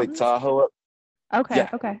Reno we in have the mountains? Lake Tahoe up. Okay, Yeah.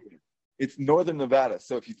 okay. It's northern Nevada.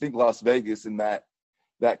 So if you think Las Vegas and that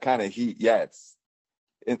kind of heat, yeah,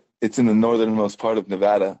 it's in the northernmost part of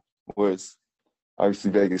Nevada, whereas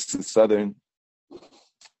obviously Vegas is southern.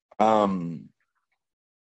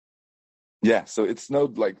 Yeah, so it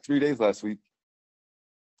snowed like 3 days last week.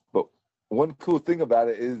 But one cool thing about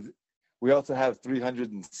it is we also have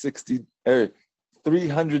 300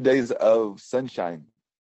 days of sunshine.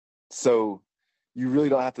 So you really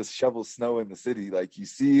don't have to shovel snow in the city. Like, you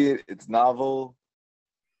see it, it's novel.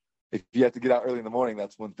 If you have to get out early in the morning,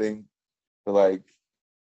 that's one thing. But like,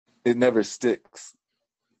 it never sticks.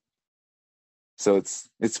 So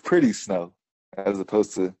it's pretty snow as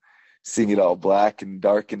opposed to seeing it all black and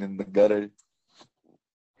dark and in the gutter.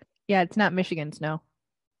 Yeah, it's not Michigan snow.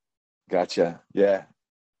 Gotcha. Yeah.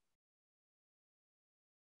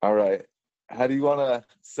 All right. How do you want to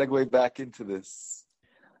segue back into this?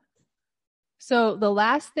 So the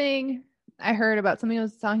last thing I heard about, something I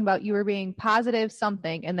was talking about, you were being positive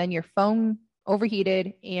something, and then your phone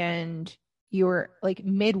overheated and you were like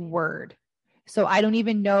mid-word. So I don't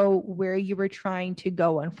even know where you were trying to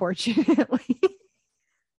go, unfortunately.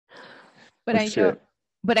 But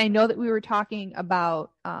I know that we were talking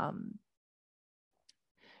about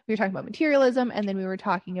materialism, and then we were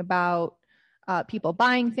talking about people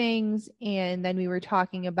buying things, and then we were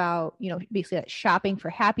talking about, basically that shopping for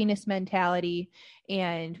happiness mentality,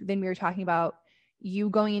 and then we were talking about you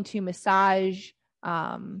going into massage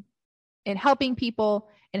and helping people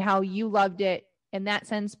and how you loved it in that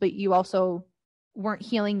sense, but you also weren't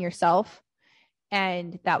healing yourself,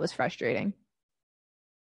 and that was frustrating.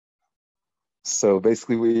 So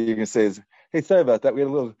basically what you're going to say is, hey, sorry about that. We had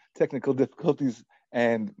a little technical difficulties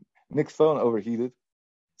and Nick's phone overheated.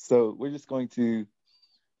 So we're just going to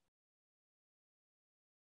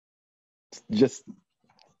just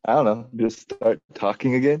start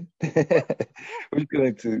talking again. We're just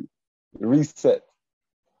going to reset.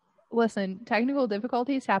 Listen, technical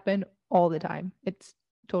difficulties happen all the time. It's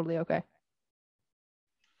totally okay.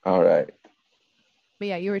 All right. But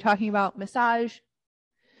yeah, you were talking about massage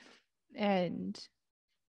and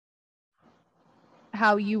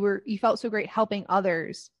how you felt so great helping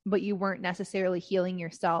others, but you weren't necessarily healing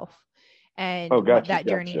yourself, and what that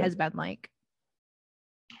journey has been like.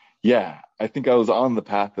 Yeah, I think I was on the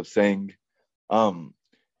path of saying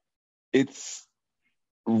it's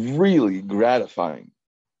really gratifying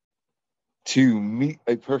to meet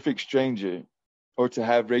a perfect stranger or to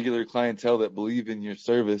have regular clientele that believe in your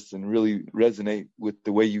service and really resonate with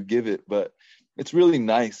the way you give it. But it's really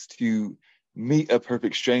nice to meet a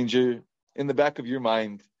perfect stranger. In the back of your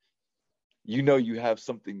mind, you have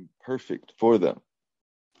something perfect for them,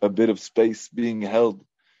 a bit of space being held.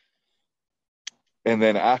 And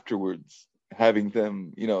then afterwards, having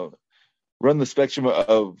them, run the spectrum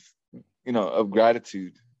of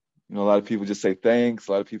gratitude. A lot of people just say thanks.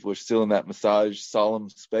 A lot of people are still in that massage solemn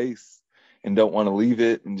space and don't want to leave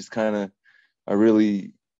it, and just kind of are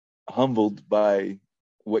really humbled by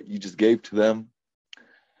what you just gave to them.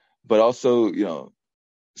 But also,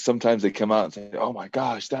 sometimes they come out and say, oh my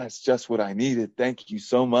gosh, that's just what I needed. Thank you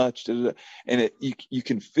so much. And you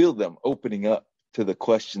can feel them opening up to the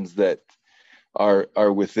questions that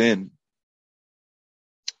are within.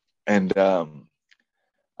 And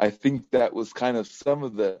I think that was kind of some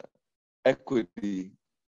of the equity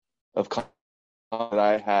of that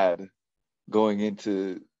I had going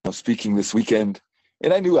into speaking this weekend.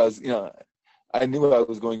 And I knew I I knew I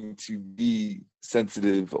was going to be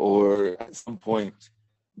sensitive or at some point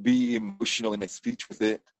be emotional in my speech with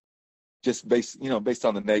it, just based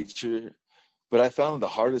on the nature. But I found the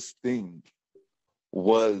hardest thing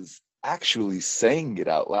was actually saying it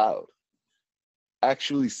out loud,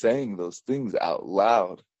 actually saying those things out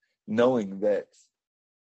loud, knowing that,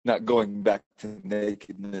 not going back to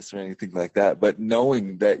nakedness or anything like that, but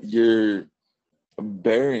knowing that you're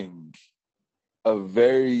bearing a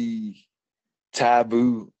very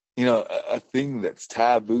taboo, a thing that's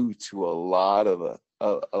taboo to a lot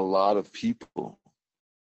of people.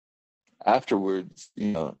 Afterwards,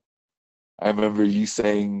 I remember you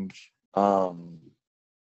saying,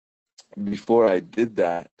 before I did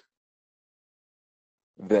that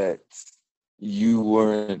you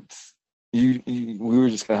weren't, we were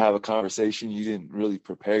just going to have a conversation. You didn't really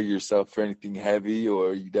prepare yourself for anything heavy,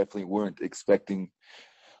 or you definitely weren't expecting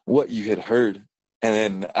what you had heard.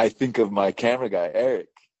 And then I think of my camera guy, Eric,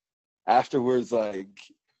 afterwards, like,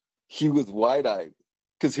 he was wide-eyed.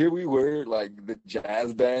 Because here we were, like, the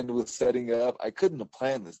jazz band was setting up. I couldn't have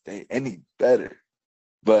planned this day any better.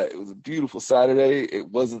 But it was a beautiful Saturday. It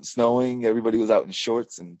wasn't snowing. Everybody was out in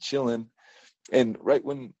shorts and chilling. And right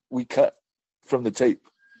when we cut from the tape,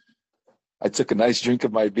 I took a nice drink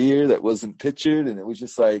of my beer that wasn't pictured, and it was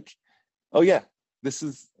just like, oh yeah,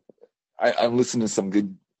 I'm listening to some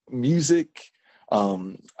good music.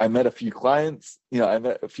 I met a few clients. I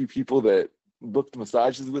met a few people that booked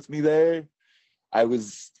massages with me there. I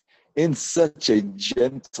was in such a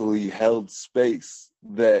gently held space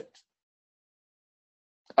that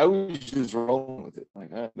I was just rolling with it.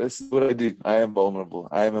 Like, this is what I do. I am vulnerable.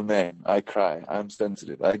 I am a man. I cry. I'm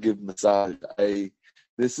sensitive. I give massage.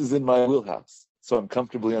 This is in my wheelhouse. So I'm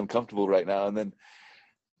comfortably uncomfortable right now. And then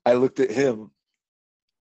I looked at him,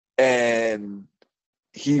 and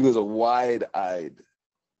he was a wide-eyed,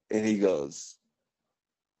 and he goes,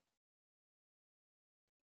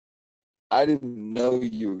 I didn't know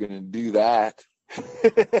you were going to do that.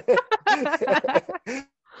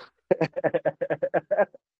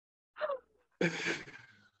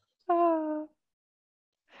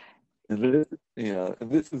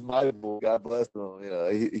 And this is my boy. God bless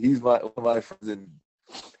him. He's one of my friends, and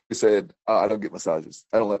he said, I don't get massages.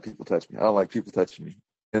 I don't let people touch me. I don't like people touching me.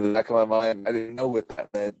 In the back of my mind, I didn't know what that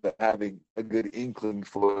meant, but having a good inkling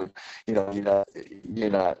for, you're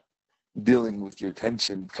not dealing with your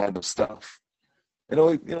tension kind of stuff.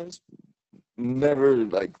 Just never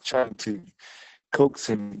like trying to coax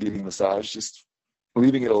him getting massage, just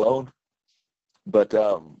leaving it alone. But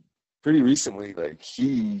pretty recently, like,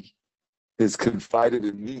 he has confided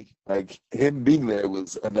in me. Like, him being there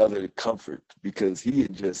was another comfort, because he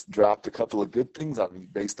had just dropped a couple of good things on me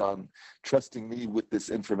based on trusting me with this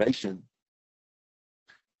information.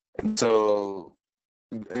 And so,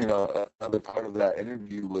 another part of that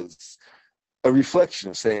interview was a reflection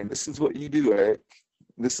of saying, this is what you do, Eric.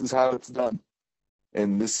 This is how it's done.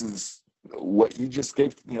 And this is what you just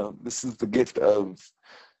gave, this is the gift of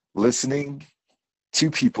listening to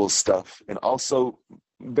people's stuff and also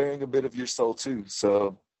bearing a bit of your soul too.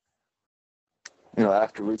 So,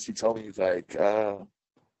 afterwards he told me, he's like, I'm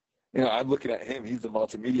looking at him. He's the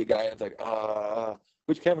multimedia guy. I was like,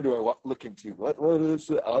 which camera do I look into? What is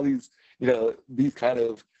it? All these, these kind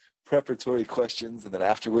of preparatory questions. And then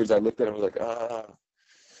afterwards I looked at him and was like,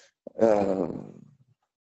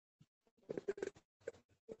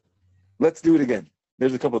 let's do it again.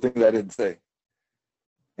 There's a couple of things I didn't say.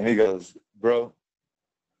 And he goes, bro,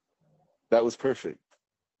 that was perfect.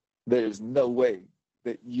 There's no way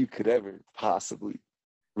that you could ever possibly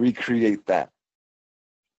recreate that.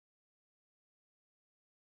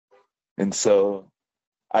 And so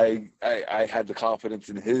I had the confidence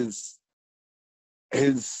in his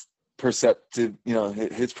perceptive,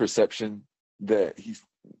 his perception, that he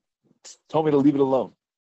told me to leave it alone.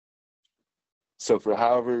 So for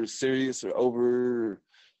however serious or over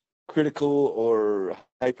critical or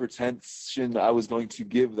hypertension I was going to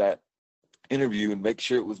give that interview, and make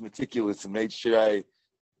sure it was meticulous, and made sure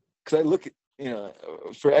because I look at,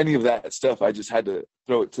 for any of that stuff, I just had to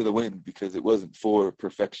throw it to the wind, because it wasn't for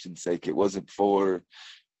perfection's sake. It wasn't for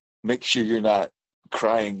make sure you're not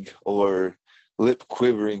crying or lip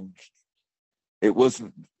quivering. It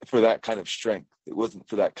wasn't for that kind of strength. It wasn't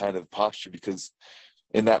for that kind of posture, because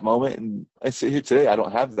in that moment, and I sit here today, I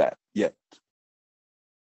don't have that yet.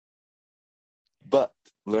 But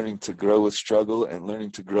learning to grow with struggle and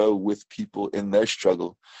learning to grow with people in their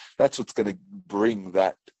struggle, that's what's going to bring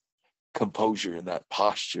that composure and that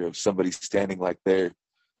posture of somebody standing like they've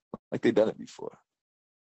done it before.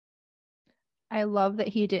 I love that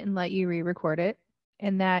he didn't let you re-record it,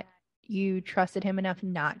 and that you trusted him enough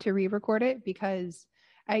not to re-record it, because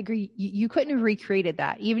I agree, you couldn't have recreated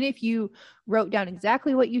that. Even if you wrote down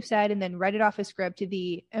exactly what you said and then read it off a script,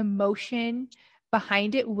 the emotion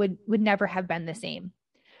behind it would never have been the same.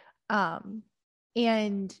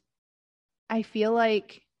 And I feel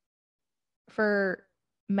like for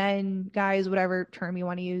men, guys, whatever term you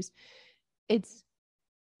want to use,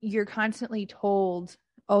 you're constantly told,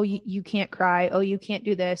 oh, you can't cry, oh, you can't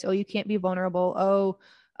do this, oh, you can't be vulnerable,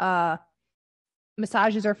 oh,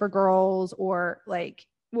 massages are for girls, or like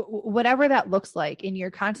whatever that looks like. And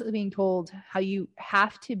you're constantly being told how you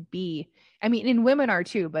have to be. I mean, and women are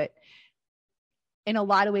too, but in a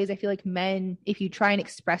lot of ways, I feel like men, if you try and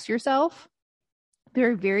express yourself,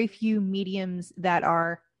 there are very few mediums that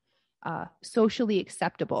are socially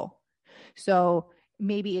acceptable. So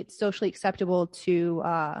maybe it's socially acceptable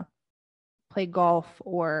to play golf,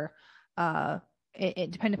 or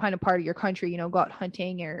it depends upon a part of your country, go out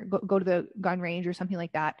hunting or go to the gun range or something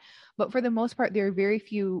like that. But for the most part, there are very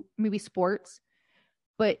few, maybe sports,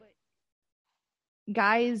 but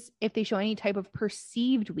guys, if they show any type of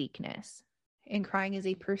perceived weakness, and crying is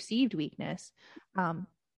a perceived weakness, some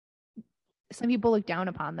people look down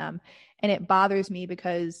upon them. And it bothers me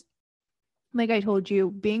because, like I told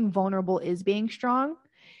you, being vulnerable is being strong.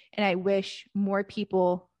 And I wish more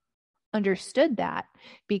people understood that,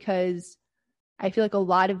 because I feel like a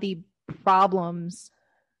lot of the problems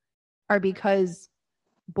are because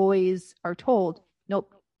boys are told,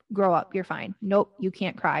 nope, grow up, you're fine. Nope, you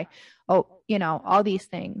can't cry. Oh, all these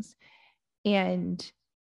things. And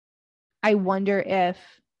I wonder if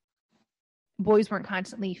boys weren't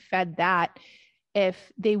constantly fed that, if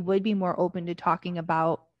they would be more open to talking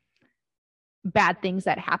about bad things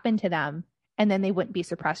that happen to them, and then they wouldn't be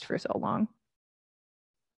suppressed for so long.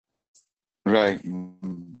 Right.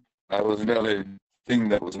 That was another thing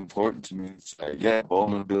that was important to me. It's like, yeah,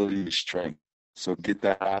 vulnerability is strength. So get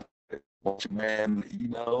that out. Watch a man,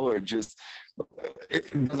 or just,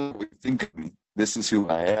 it doesn't really think of me. This is who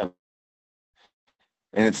I am.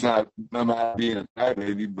 And it's not, I'm not being a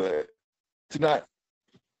crybaby, but to not,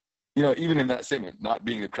 even in that statement, not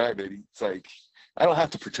being a crybaby, it's like, I don't have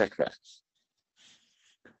to protect that.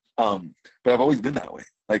 But I've always been that way.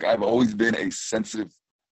 Like, I've always been a sensitive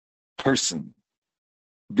person.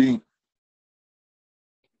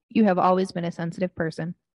 You have always been a sensitive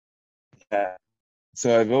person. Yeah.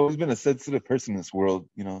 So I've always been a sensitive person in this world.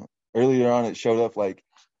 Earlier on, it showed up like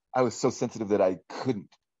I was so sensitive that I couldn't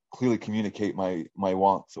clearly communicate my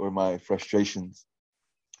wants or my frustrations.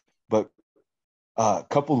 But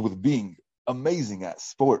coupled with being amazing at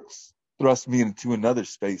sports, thrust me into another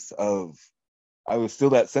space of, I was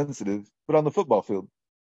still that sensitive, but on the football field.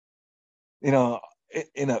 In a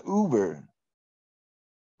uber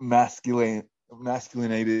masculinated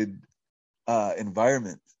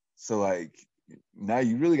environment. So like, now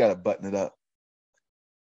you really got to button it up.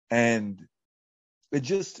 And it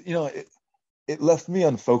just, it left me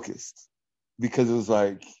unfocused, because it was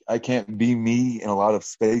like, I can't be me in a lot of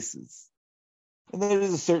spaces. And there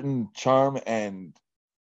is a certain charm and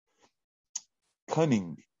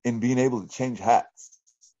cunning in being able to change hats.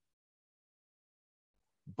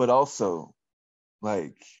 But also,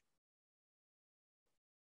 like,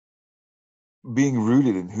 being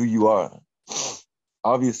rooted in who you are.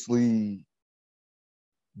 Obviously,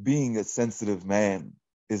 being a sensitive man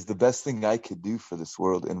is the best thing I could do for this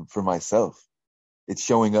world and for myself. It's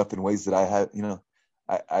showing up in ways that I have,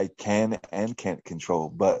 I can and can't control,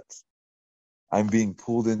 but I'm being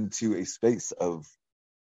pulled into a space of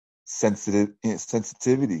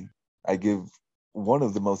sensitivity. I give one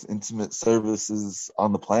of the most intimate services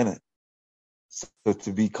on the planet. So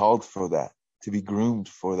to be called for that, to be groomed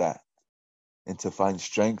for that, and to find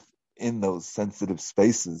strength in those sensitive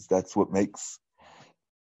spaces, that's what makes,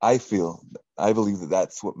 I believe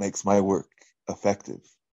that's what makes my work effective,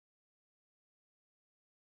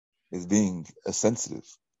 is being a sensitive.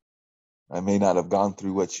 I may not have gone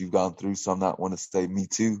through what you've gone through, so I'm not want to say me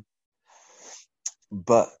too,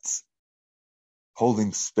 but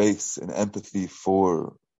holding space and empathy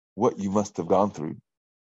for what you must have gone through,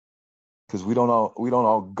 because we don't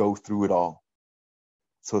all go through it all.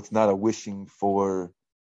 So it's not a wishing for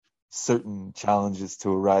certain challenges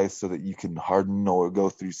to arise so that you can harden or go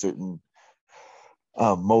through certain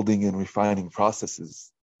molding and refining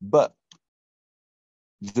processes, but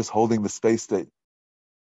just holding the space that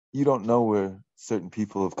you don't know where certain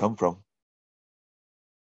people have come from.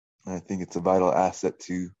 And I think it's a vital asset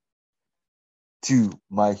to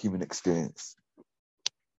my human experience.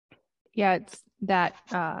 Yeah, it's that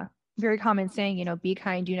very common saying, be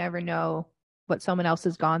kind, you never know what someone else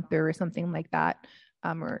has gone through, or something like that.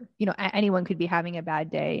 or, anyone could be having a bad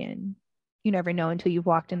day, and you never know until you've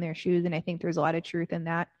walked in their shoes. And I think there's a lot of truth in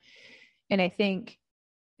that. And I think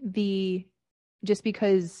just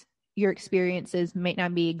because your experiences might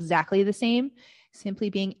not be exactly the same, simply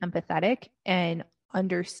being empathetic and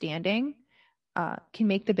understanding can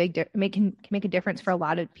make can make a difference for a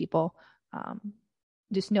lot of people.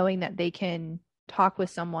 Just knowing that they can talk with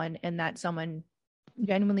someone and that someone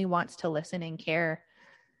genuinely wants to listen and care,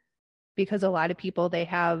 because a lot of people, they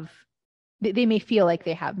may feel like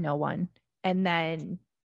they have no one, and then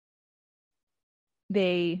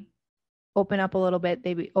they open up a little bit,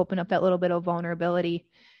 they open up that little bit of vulnerability,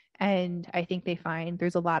 and I think they find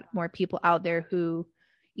there's a lot more people out there who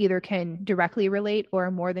either can directly relate or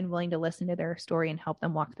are more than willing to listen to their story and help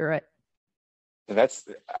them walk through it. And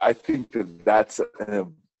I think that's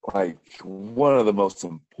like one of the most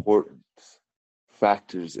important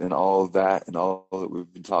factors in all of that and all that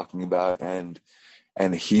we've been talking about, and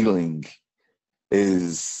healing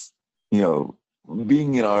is,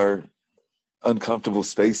 being in our uncomfortable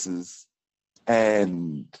spaces,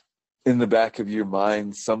 and in the back of your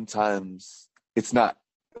mind, sometimes it's not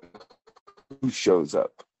who shows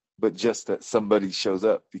up, but just that somebody shows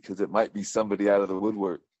up, because it might be somebody out of the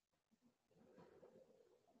woodwork.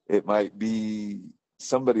 It might be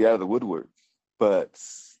somebody out of the woodwork, but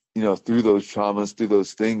through those traumas, through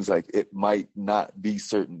those things, like, it might not be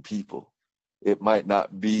certain people. It might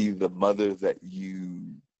not be the mother that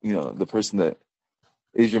the person that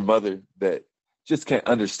is your mother that just can't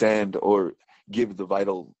understand or give the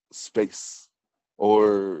vital space.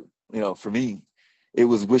 Or, for me, it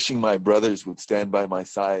was wishing my brothers would stand by my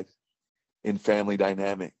side in family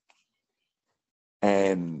dynamic,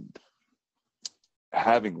 and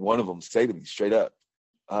having one of them say to me straight up,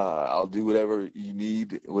 I'll do whatever you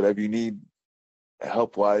need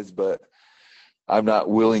help wise, but I'm not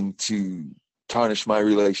willing to tarnish my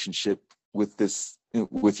relationship with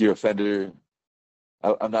your offender.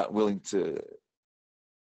 I'm not willing to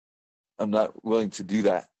do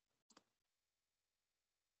that.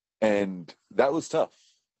 And that was tough.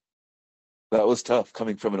 That was tough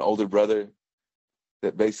coming from an older brother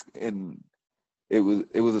that basically, and it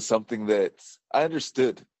was something that I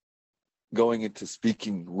understood going into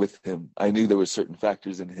speaking with him. I knew there were certain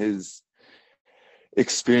factors in his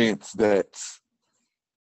experience that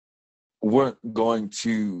weren't going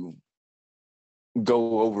to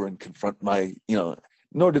go over and confront my,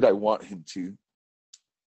 nor did I want him to.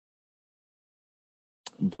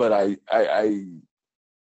 But I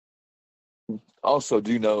also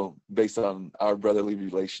do know, based on our brotherly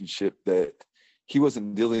relationship, that he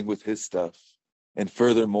wasn't dealing with his stuff. And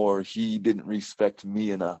furthermore, he didn't respect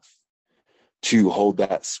me enough to hold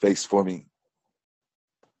that space for me.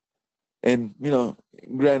 And,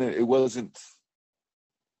 granted, it wasn't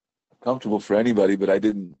comfortable for anybody, but I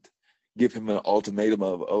didn't give him an ultimatum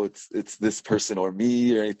of, it's this person or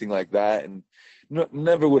me or anything like that. And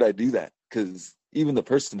never would I do that, because even the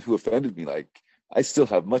person who offended me, I still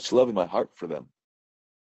have much love in my heart for them.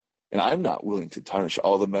 And I'm not willing to tarnish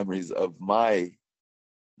all the memories of my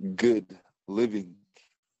good living,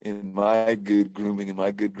 in my good grooming, and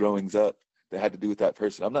my good growings up that had to do with that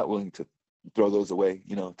person. I'm not willing to throw those away,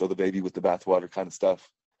 throw the baby with the bathwater kind of stuff.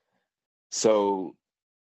 So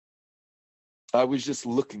I was just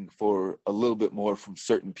looking for a little bit more from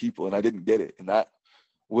certain people, and I didn't get it. And that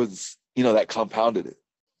was, that compounded it.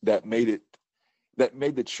 That made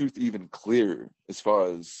the truth even clearer, as far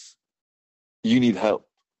as, you need help.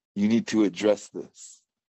 You need to address this.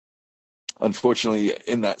 Unfortunately,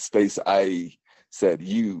 in that space, I said,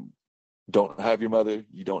 you don't have your mother,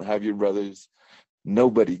 you don't have your brothers,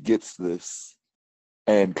 nobody gets this,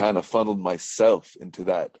 and kind of funneled myself into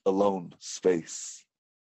that alone space.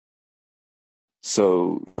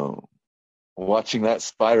 So, watching that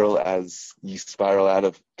spiral as you spiral out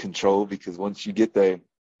of control, because once you get there,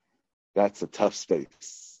 that's a tough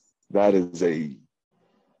space. That is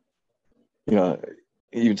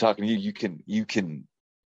even talking to you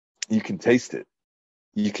can taste it.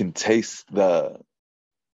 You can taste the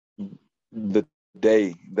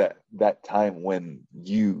day, that time when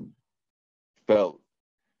you felt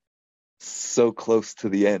so close to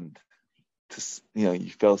the end, you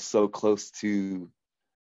felt so close to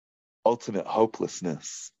ultimate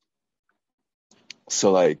hopelessness.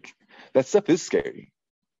 So that stuff is scary.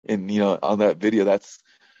 And on that video, that's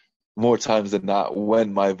more times than not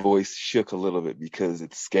when my voice shook a little bit, because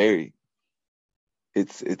it's scary.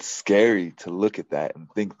 It's scary to look at that and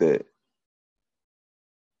think that,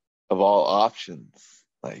 of all options,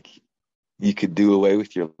 you could do away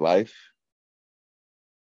with your life.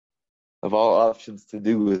 Of all options to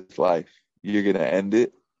do with life, you're going to end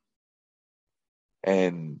it.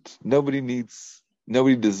 And nobody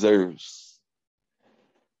deserves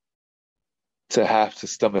to have to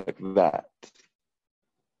stomach that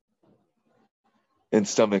and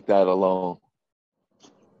stomach that alone.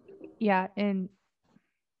 Yeah, and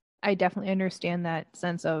I definitely understand that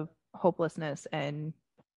sense of hopelessness, and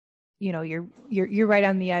you're right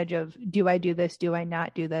on the edge of, do I do this? Do I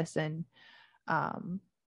not do this? And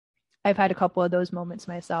I've had a couple of those moments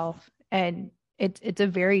myself, and it's a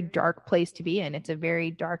very dark place to be in. It's a very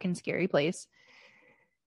dark and scary place.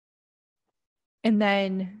 And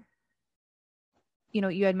then,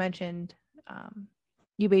 you had mentioned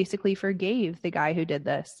you basically forgave the guy who did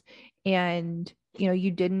this, and you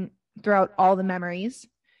didn't throw out all the memories,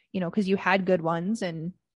 because you had good ones,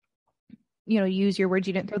 and use your words,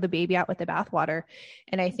 you didn't throw the baby out with the bathwater.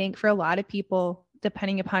 And I think for a lot of people,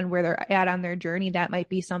 depending upon where they're at on their journey, that might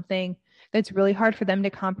be something that's really hard for them to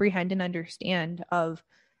comprehend and understand. Of,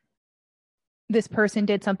 this person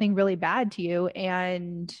did something really bad to you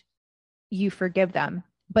and you forgive them,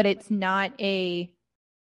 but it's not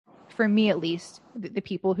for me at least, the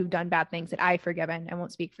people who've done bad things that I've forgiven, I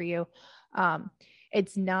won't speak for you.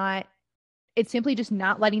 It's simply just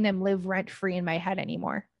not letting them live rent free in my head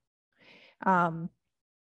anymore.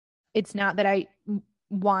 It's not that I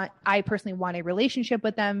personally want a relationship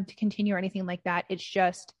with them to continue or anything like that. It's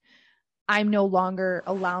just, I'm no longer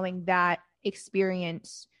allowing that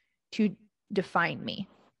experience to define me.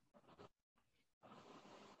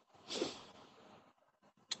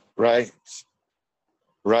 Right.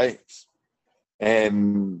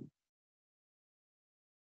 And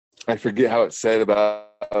I forget how it's said about,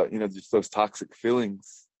 just those toxic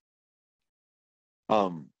feelings.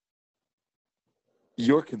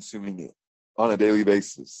 You're consuming it on a daily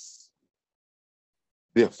basis.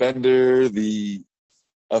 The offender, the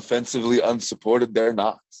offensively unsupported, they're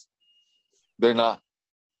not.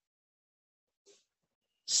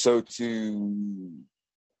 So to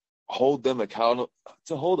hold them accountable,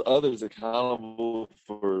 to hold others accountable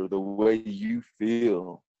for the way you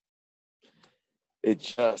feel,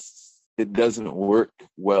 it doesn't work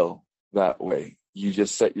well that way. You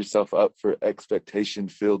just set yourself up for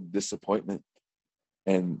expectation-filled disappointment.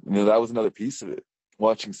 And that was another piece of it.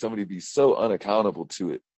 Watching somebody be so unaccountable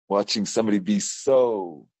to it, watching somebody be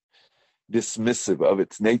so dismissive of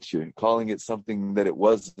its nature, calling it something that it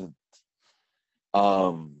wasn't,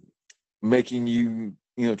 making you,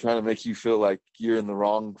 trying to make you feel like you're in the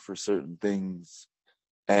wrong for certain things.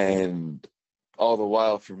 And all the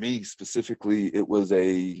while, for me specifically, it was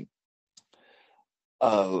a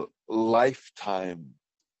lifetime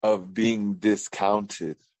of being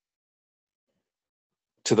discounted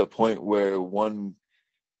to the point where one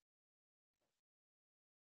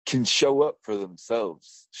can show up for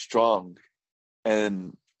themselves strong,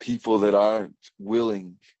 and people that aren't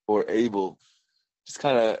willing or able, just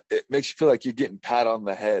kind of, it makes you feel like you're getting pat on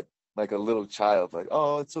the head like a little child, like,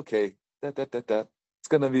 oh, it's okay, it's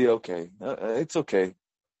gonna be okay, it's okay.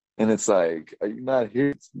 And it's like, are you not here?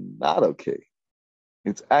 It's not okay.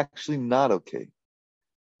 It's actually not okay.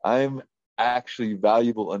 I'm actually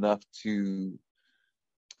valuable enough to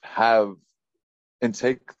have and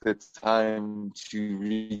take the time to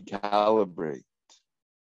recalibrate.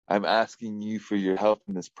 I'm asking you for your help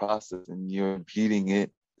in this process, and you're impeding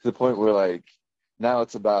it to the point where, like, now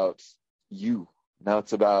it's about you. Now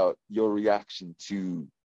it's about your reaction to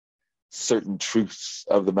certain truths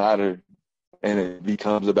of the matter, and it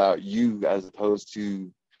becomes about you as opposed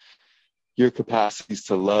to your capacities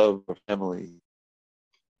to love or family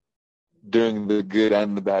during the good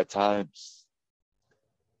and the bad times.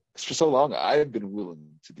 For so long, I've been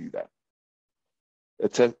willing to do that.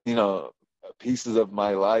 Pieces of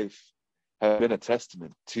my life have been a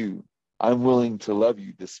testament to, I'm willing to love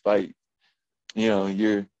you despite,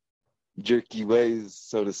 your jerky ways,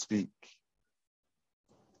 so to speak.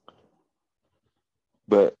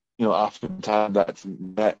 But, oftentimes that's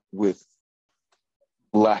met with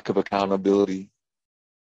lack of accountability,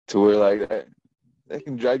 to where, like, that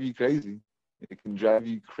can drive you crazy. It can drive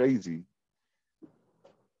you crazy.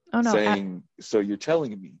 Oh, no. Saying, so you're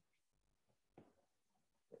telling me,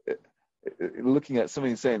 looking at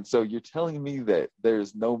somebody and saying, so you're telling me that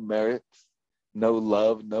there's no merit, no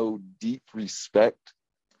love, no deep respect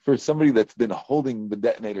for somebody that's been holding the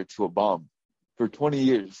detonator to a bomb for 20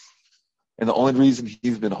 years. And the only reason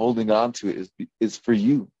he's been holding on to it is for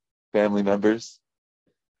you, family members,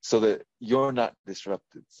 so that you're not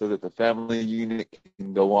disrupted, so that the family unit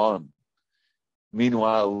can go on.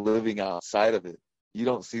 Meanwhile, living outside of it, you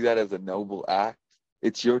don't see that as a noble act.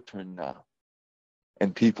 It's your turn now.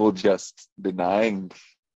 And people just denying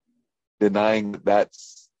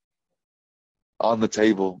that's on the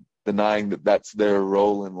table denying that that's their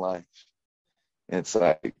role in life. And it's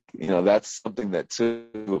like, that's something that took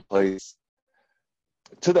a place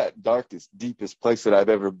to that darkest, deepest place that I've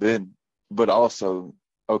ever been. But also,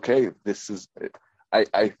 okay,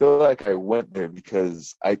 I feel like I went there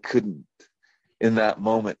because I couldn't, in that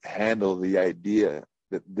moment, handle the idea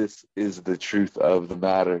that this is the truth of the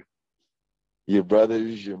matter. Your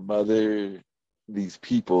brothers, your mother, these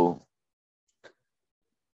people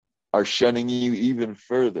are shunning you even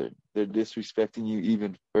further. They're disrespecting you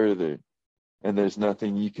even further. And there's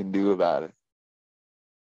nothing you can do about it.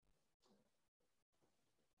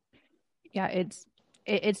 Yeah,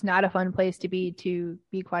 it's not a fun place to be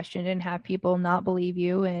questioned and have people not believe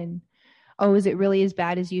you, and oh, is it really as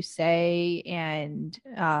bad as you say? And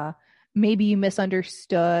maybe you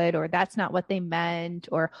misunderstood, or that's not what they meant,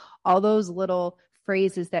 or all those little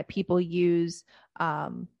phrases that people use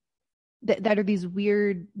that are these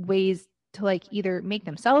weird ways to like either make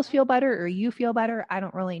themselves feel better or you feel better. I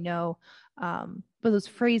don't really know. But those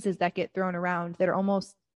phrases that get thrown around that are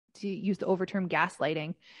almost, to use the overterm,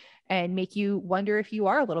 gaslighting, and make you wonder if you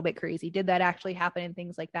are a little bit crazy. Did that actually happen, and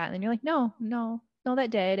things like that? And then you're like, no,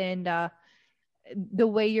 that did. And the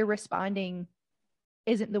way you're responding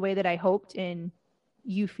isn't the way that I hoped, and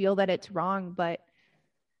you feel that it's wrong. But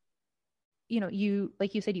you,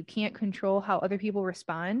 like you said, you can't control how other people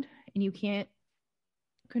respond, and you can't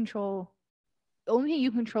control, the only thing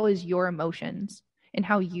you control is your emotions and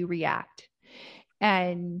how you react.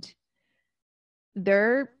 And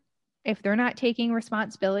if they're not taking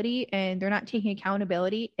responsibility and they're not taking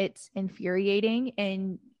accountability, it's infuriating,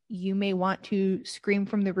 and you may want to scream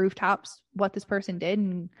from the rooftops what this person did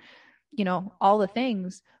and all the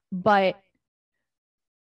things, but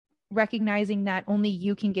recognizing that only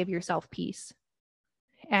you can give yourself peace,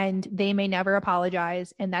 and they may never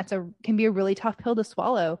apologize, and can be a really tough pill to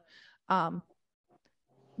swallow.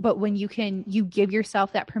 But when you give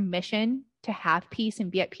yourself that permission to have peace and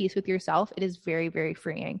be at peace with yourself, it is very, very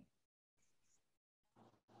freeing.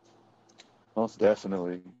 Most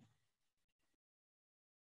definitely.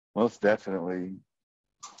 Most definitely.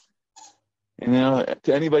 And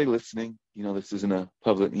to anybody listening, this isn't a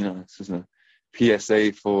public, this isn't a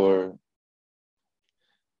PSA for,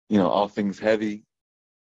 all things heavy.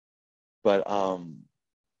 But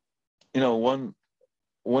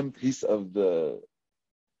one piece of the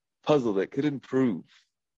puzzle that could improve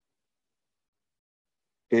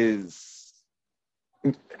is,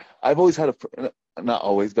 I've always had not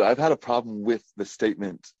always, but I've had a problem with the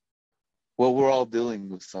statement, well, we're all dealing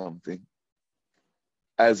with something,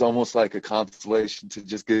 as almost like a consolation to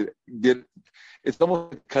just get it's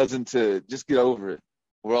almost a cousin to just get over it.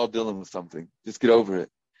 We're all dealing with something. Just get over it.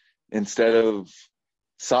 Instead of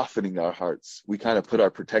softening our hearts, we kind of put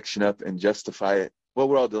our protection up and justify it. Well,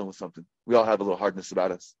 we're all dealing with something. We all have a little hardness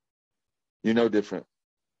about us. You're no different.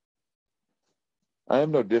 I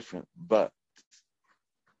am no different, but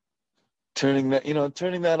turning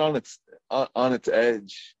that on its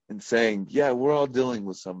edge and saying, yeah, we're all dealing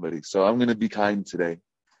with somebody, so I'm going to be kind today,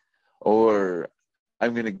 or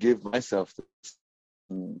I'm going to give myself this,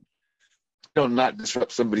 not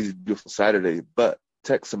disrupt somebody's beautiful Saturday, but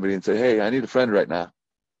text somebody and say, hey, I need a friend right now,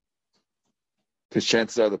 because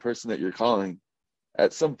chances are the person that you're calling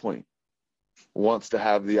at some point wants to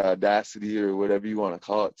have the audacity, or whatever you want to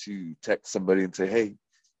call it, to text somebody and say, hey,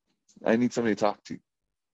 I need somebody to talk to.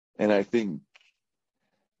 And I think,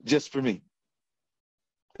 just for me,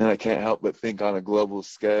 and I can't help but think on a global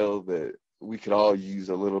scale, that we could all use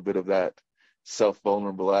a little bit of that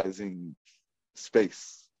self-vulnerabilizing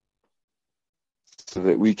space, so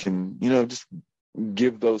that we can, just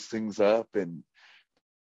give those things up and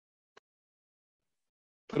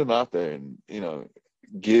put them out there, and,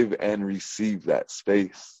 give and receive that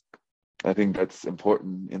space. I think that's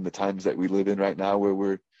important in the times that we live in right now, where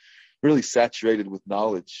we're really saturated with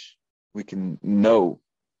knowledge. We can know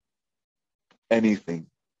anything,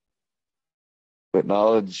 but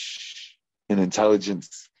knowledge and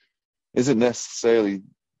intelligence isn't necessarily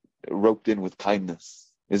roped in with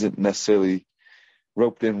kindness, isn't necessarily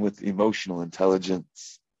roped in with emotional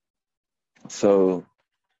intelligence. So,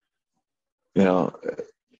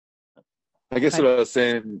 I guess what I was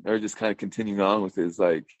saying, or just kind of continuing on with, is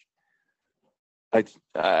like,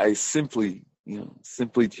 I simply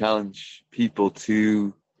challenge people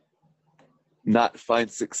to not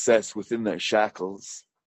find success within their shackles,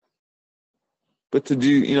 but to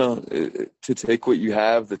do, to take what you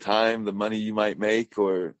have, the time, the money you might make,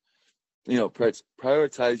 or,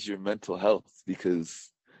 prioritize your mental health, because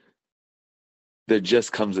there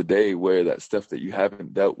just comes a day where that stuff that you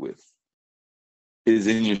haven't dealt with is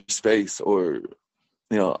in your space, or,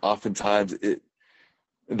 oftentimes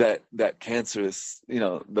that cancerous,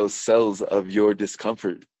 those cells of your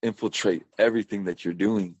discomfort infiltrate everything that you're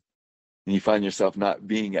doing, and you find yourself not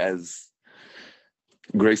being as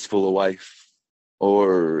graceful a wife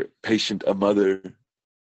or patient a mother,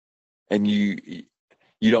 and you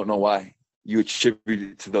don't know why. You attribute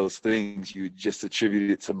it to those things. You just attribute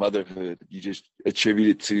it to motherhood. You just attribute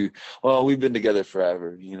it to, well, we've been together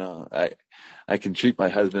forever. I can treat my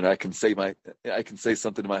husband. I can say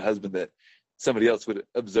something to my husband that somebody else would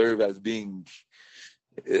observe as being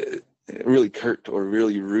really curt or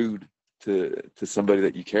really rude to somebody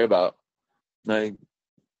that you care about. Like,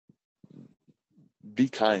 be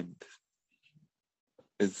kind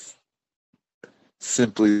is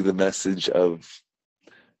simply the message of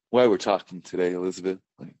why we're talking today, Elizabeth.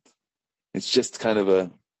 Like, it's just kind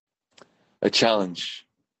of a challenge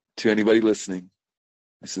to anybody listening.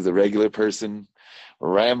 This is a regular person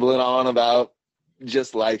rambling on about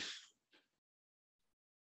just life.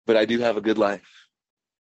 But I do have a good life.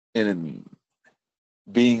 And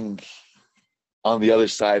being on the other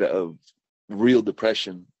side of real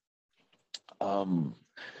depression,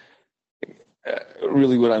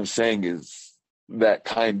 really what I'm saying is that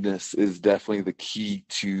kindness is definitely the key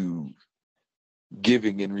to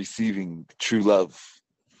giving and receiving true love.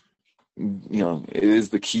 It is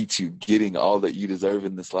the key to getting all that you deserve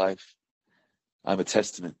in this life. I'm a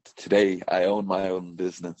testament. Today, I own my own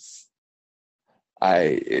business.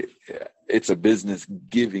 It's a business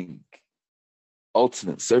giving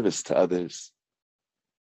ultimate service to others.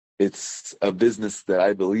 It's a business that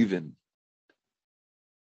I believe in.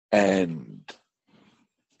 And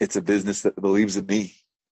it's a business that believes in me.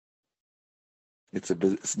 It's a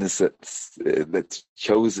business that's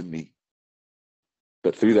chosen me.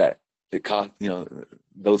 But through that, it cost,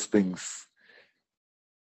 those things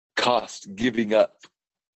cost giving up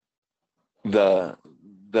the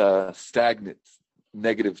stagnant,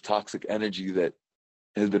 negative, toxic energy that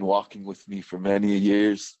has been walking with me for many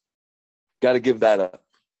years. Got to give that up.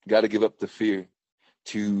 Got to give up the fear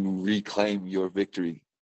to reclaim your victory.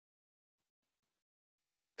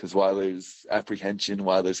 Because while there's apprehension,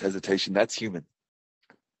 while there's hesitation, that's human.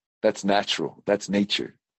 That's natural. That's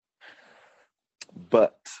nature.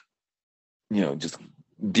 But, just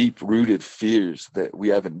deep-rooted fears that we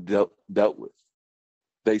haven't dealt with,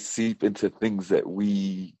 they seep into things that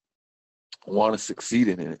we want to succeed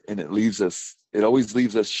in, and it always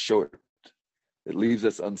leaves us short. It leaves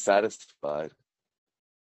us unsatisfied.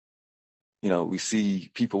 We see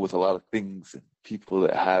people with a lot of things and people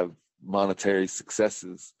that have monetary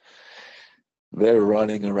successes. They're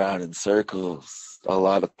running around in circles a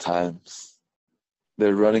lot of times.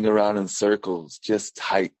 They're running around in circles, just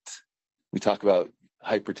hyped. We talk about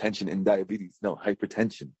hypertension and diabetes. No,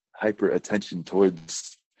 hypertension, hyperattention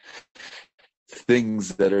towards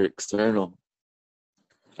things that are external.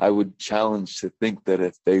 I would challenge to think that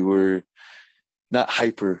if they were not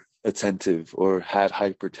hyper attentive or had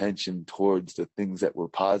hypertension towards the things that were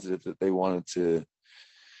positive that they wanted to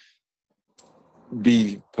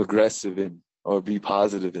be progressive in or be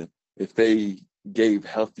positive in, if they gave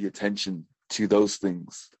healthy attention to those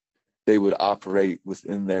things, they would operate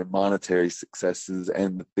within their monetary successes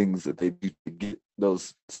and the things that they do to get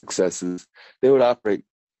those successes. They would operate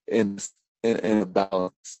in a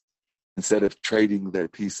balance instead of trading their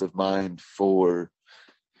peace of mind for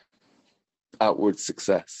outward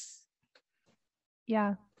success.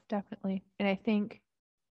 Yeah, definitely. And I think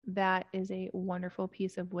that is a wonderful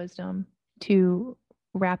piece of wisdom to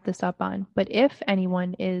wrap this up on. But if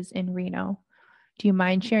anyone is in Reno, do you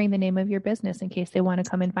mind sharing the name of your business in case they want to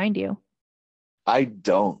come and find you? I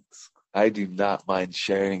do not mind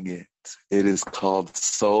sharing it. It is called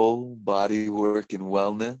Soul Bodywork and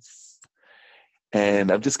Wellness.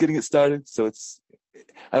 And I'm just getting it started. So I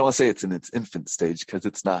don't want to say it's in its infant stage because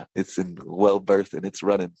it's not. It's in well birth and it's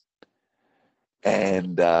running.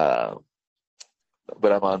 And, but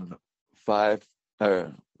I'm on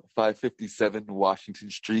 557 Washington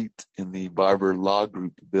Street in the Barber Law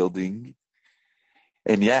Group building.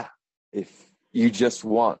 And yeah, if you just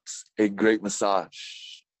want a great massage,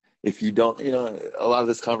 if you don't, a lot of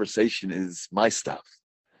this conversation is my stuff,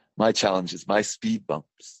 my challenges, my speed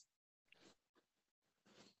bumps.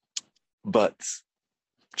 But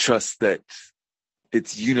trust that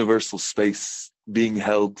it's universal space being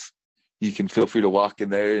held. You can feel free to walk in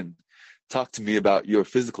there and talk to me about your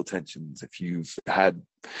physical tensions. If you've had,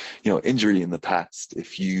 injury in the past,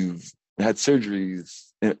 if you've had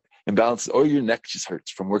surgeries, imbalances, or your neck just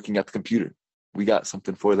hurts from working at the computer, we got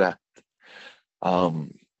something for that.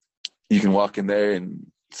 You can walk in there and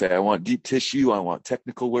say, I want deep tissue, I want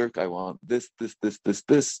technical work, I want this.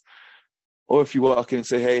 Or if you walk in and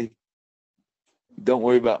say, hey, don't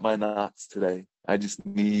worry about my knots today. I just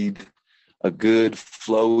need a good,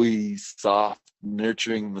 flowy, soft,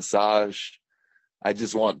 nurturing massage. I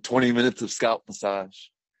just want 20 minutes of scalp massage.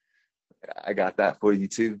 I got that for you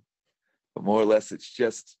too. But more or less, it's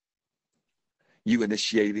just you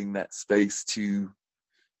initiating that space to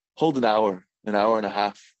hold an hour and a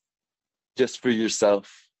half just for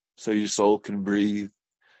yourself, so your soul can breathe,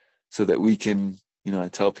 so that we can, I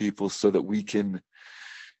tell people, so that we can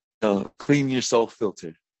clean your soul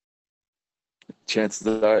filter. Chances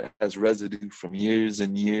are it has residue from years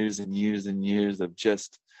and years and years and years of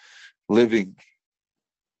just living.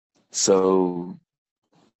 So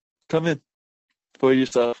come in for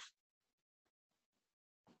yourself.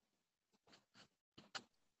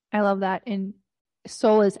 I love that. And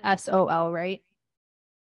soul is SOL, right?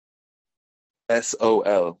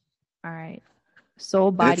 SOL. All right.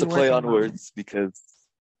 Soul, body. And it's a play on words because,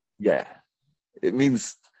 it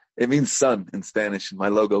means sun in Spanish. My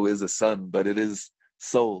logo is a sun, but it is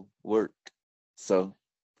soul work. So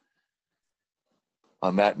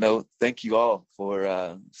on that note, thank you all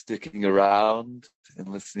for sticking around and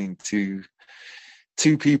listening to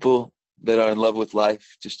two people that are in love with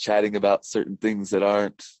life, just chatting about certain things that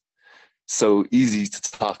aren't so easy to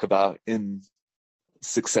talk about in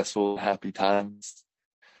successful, happy times.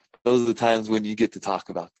 Those are the times when you get to talk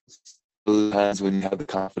about this. Those are the times when you have the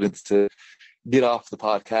confidence to get off the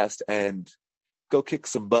podcast and go kick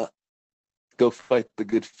some butt. Go fight the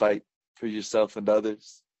good fight for yourself and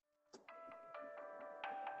others.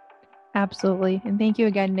 Absolutely. And thank you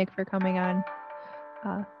again, Nick, for coming on.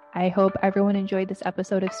 I hope everyone enjoyed this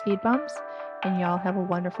episode of Speed Bumps, and y'all have a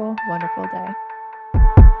wonderful, wonderful day.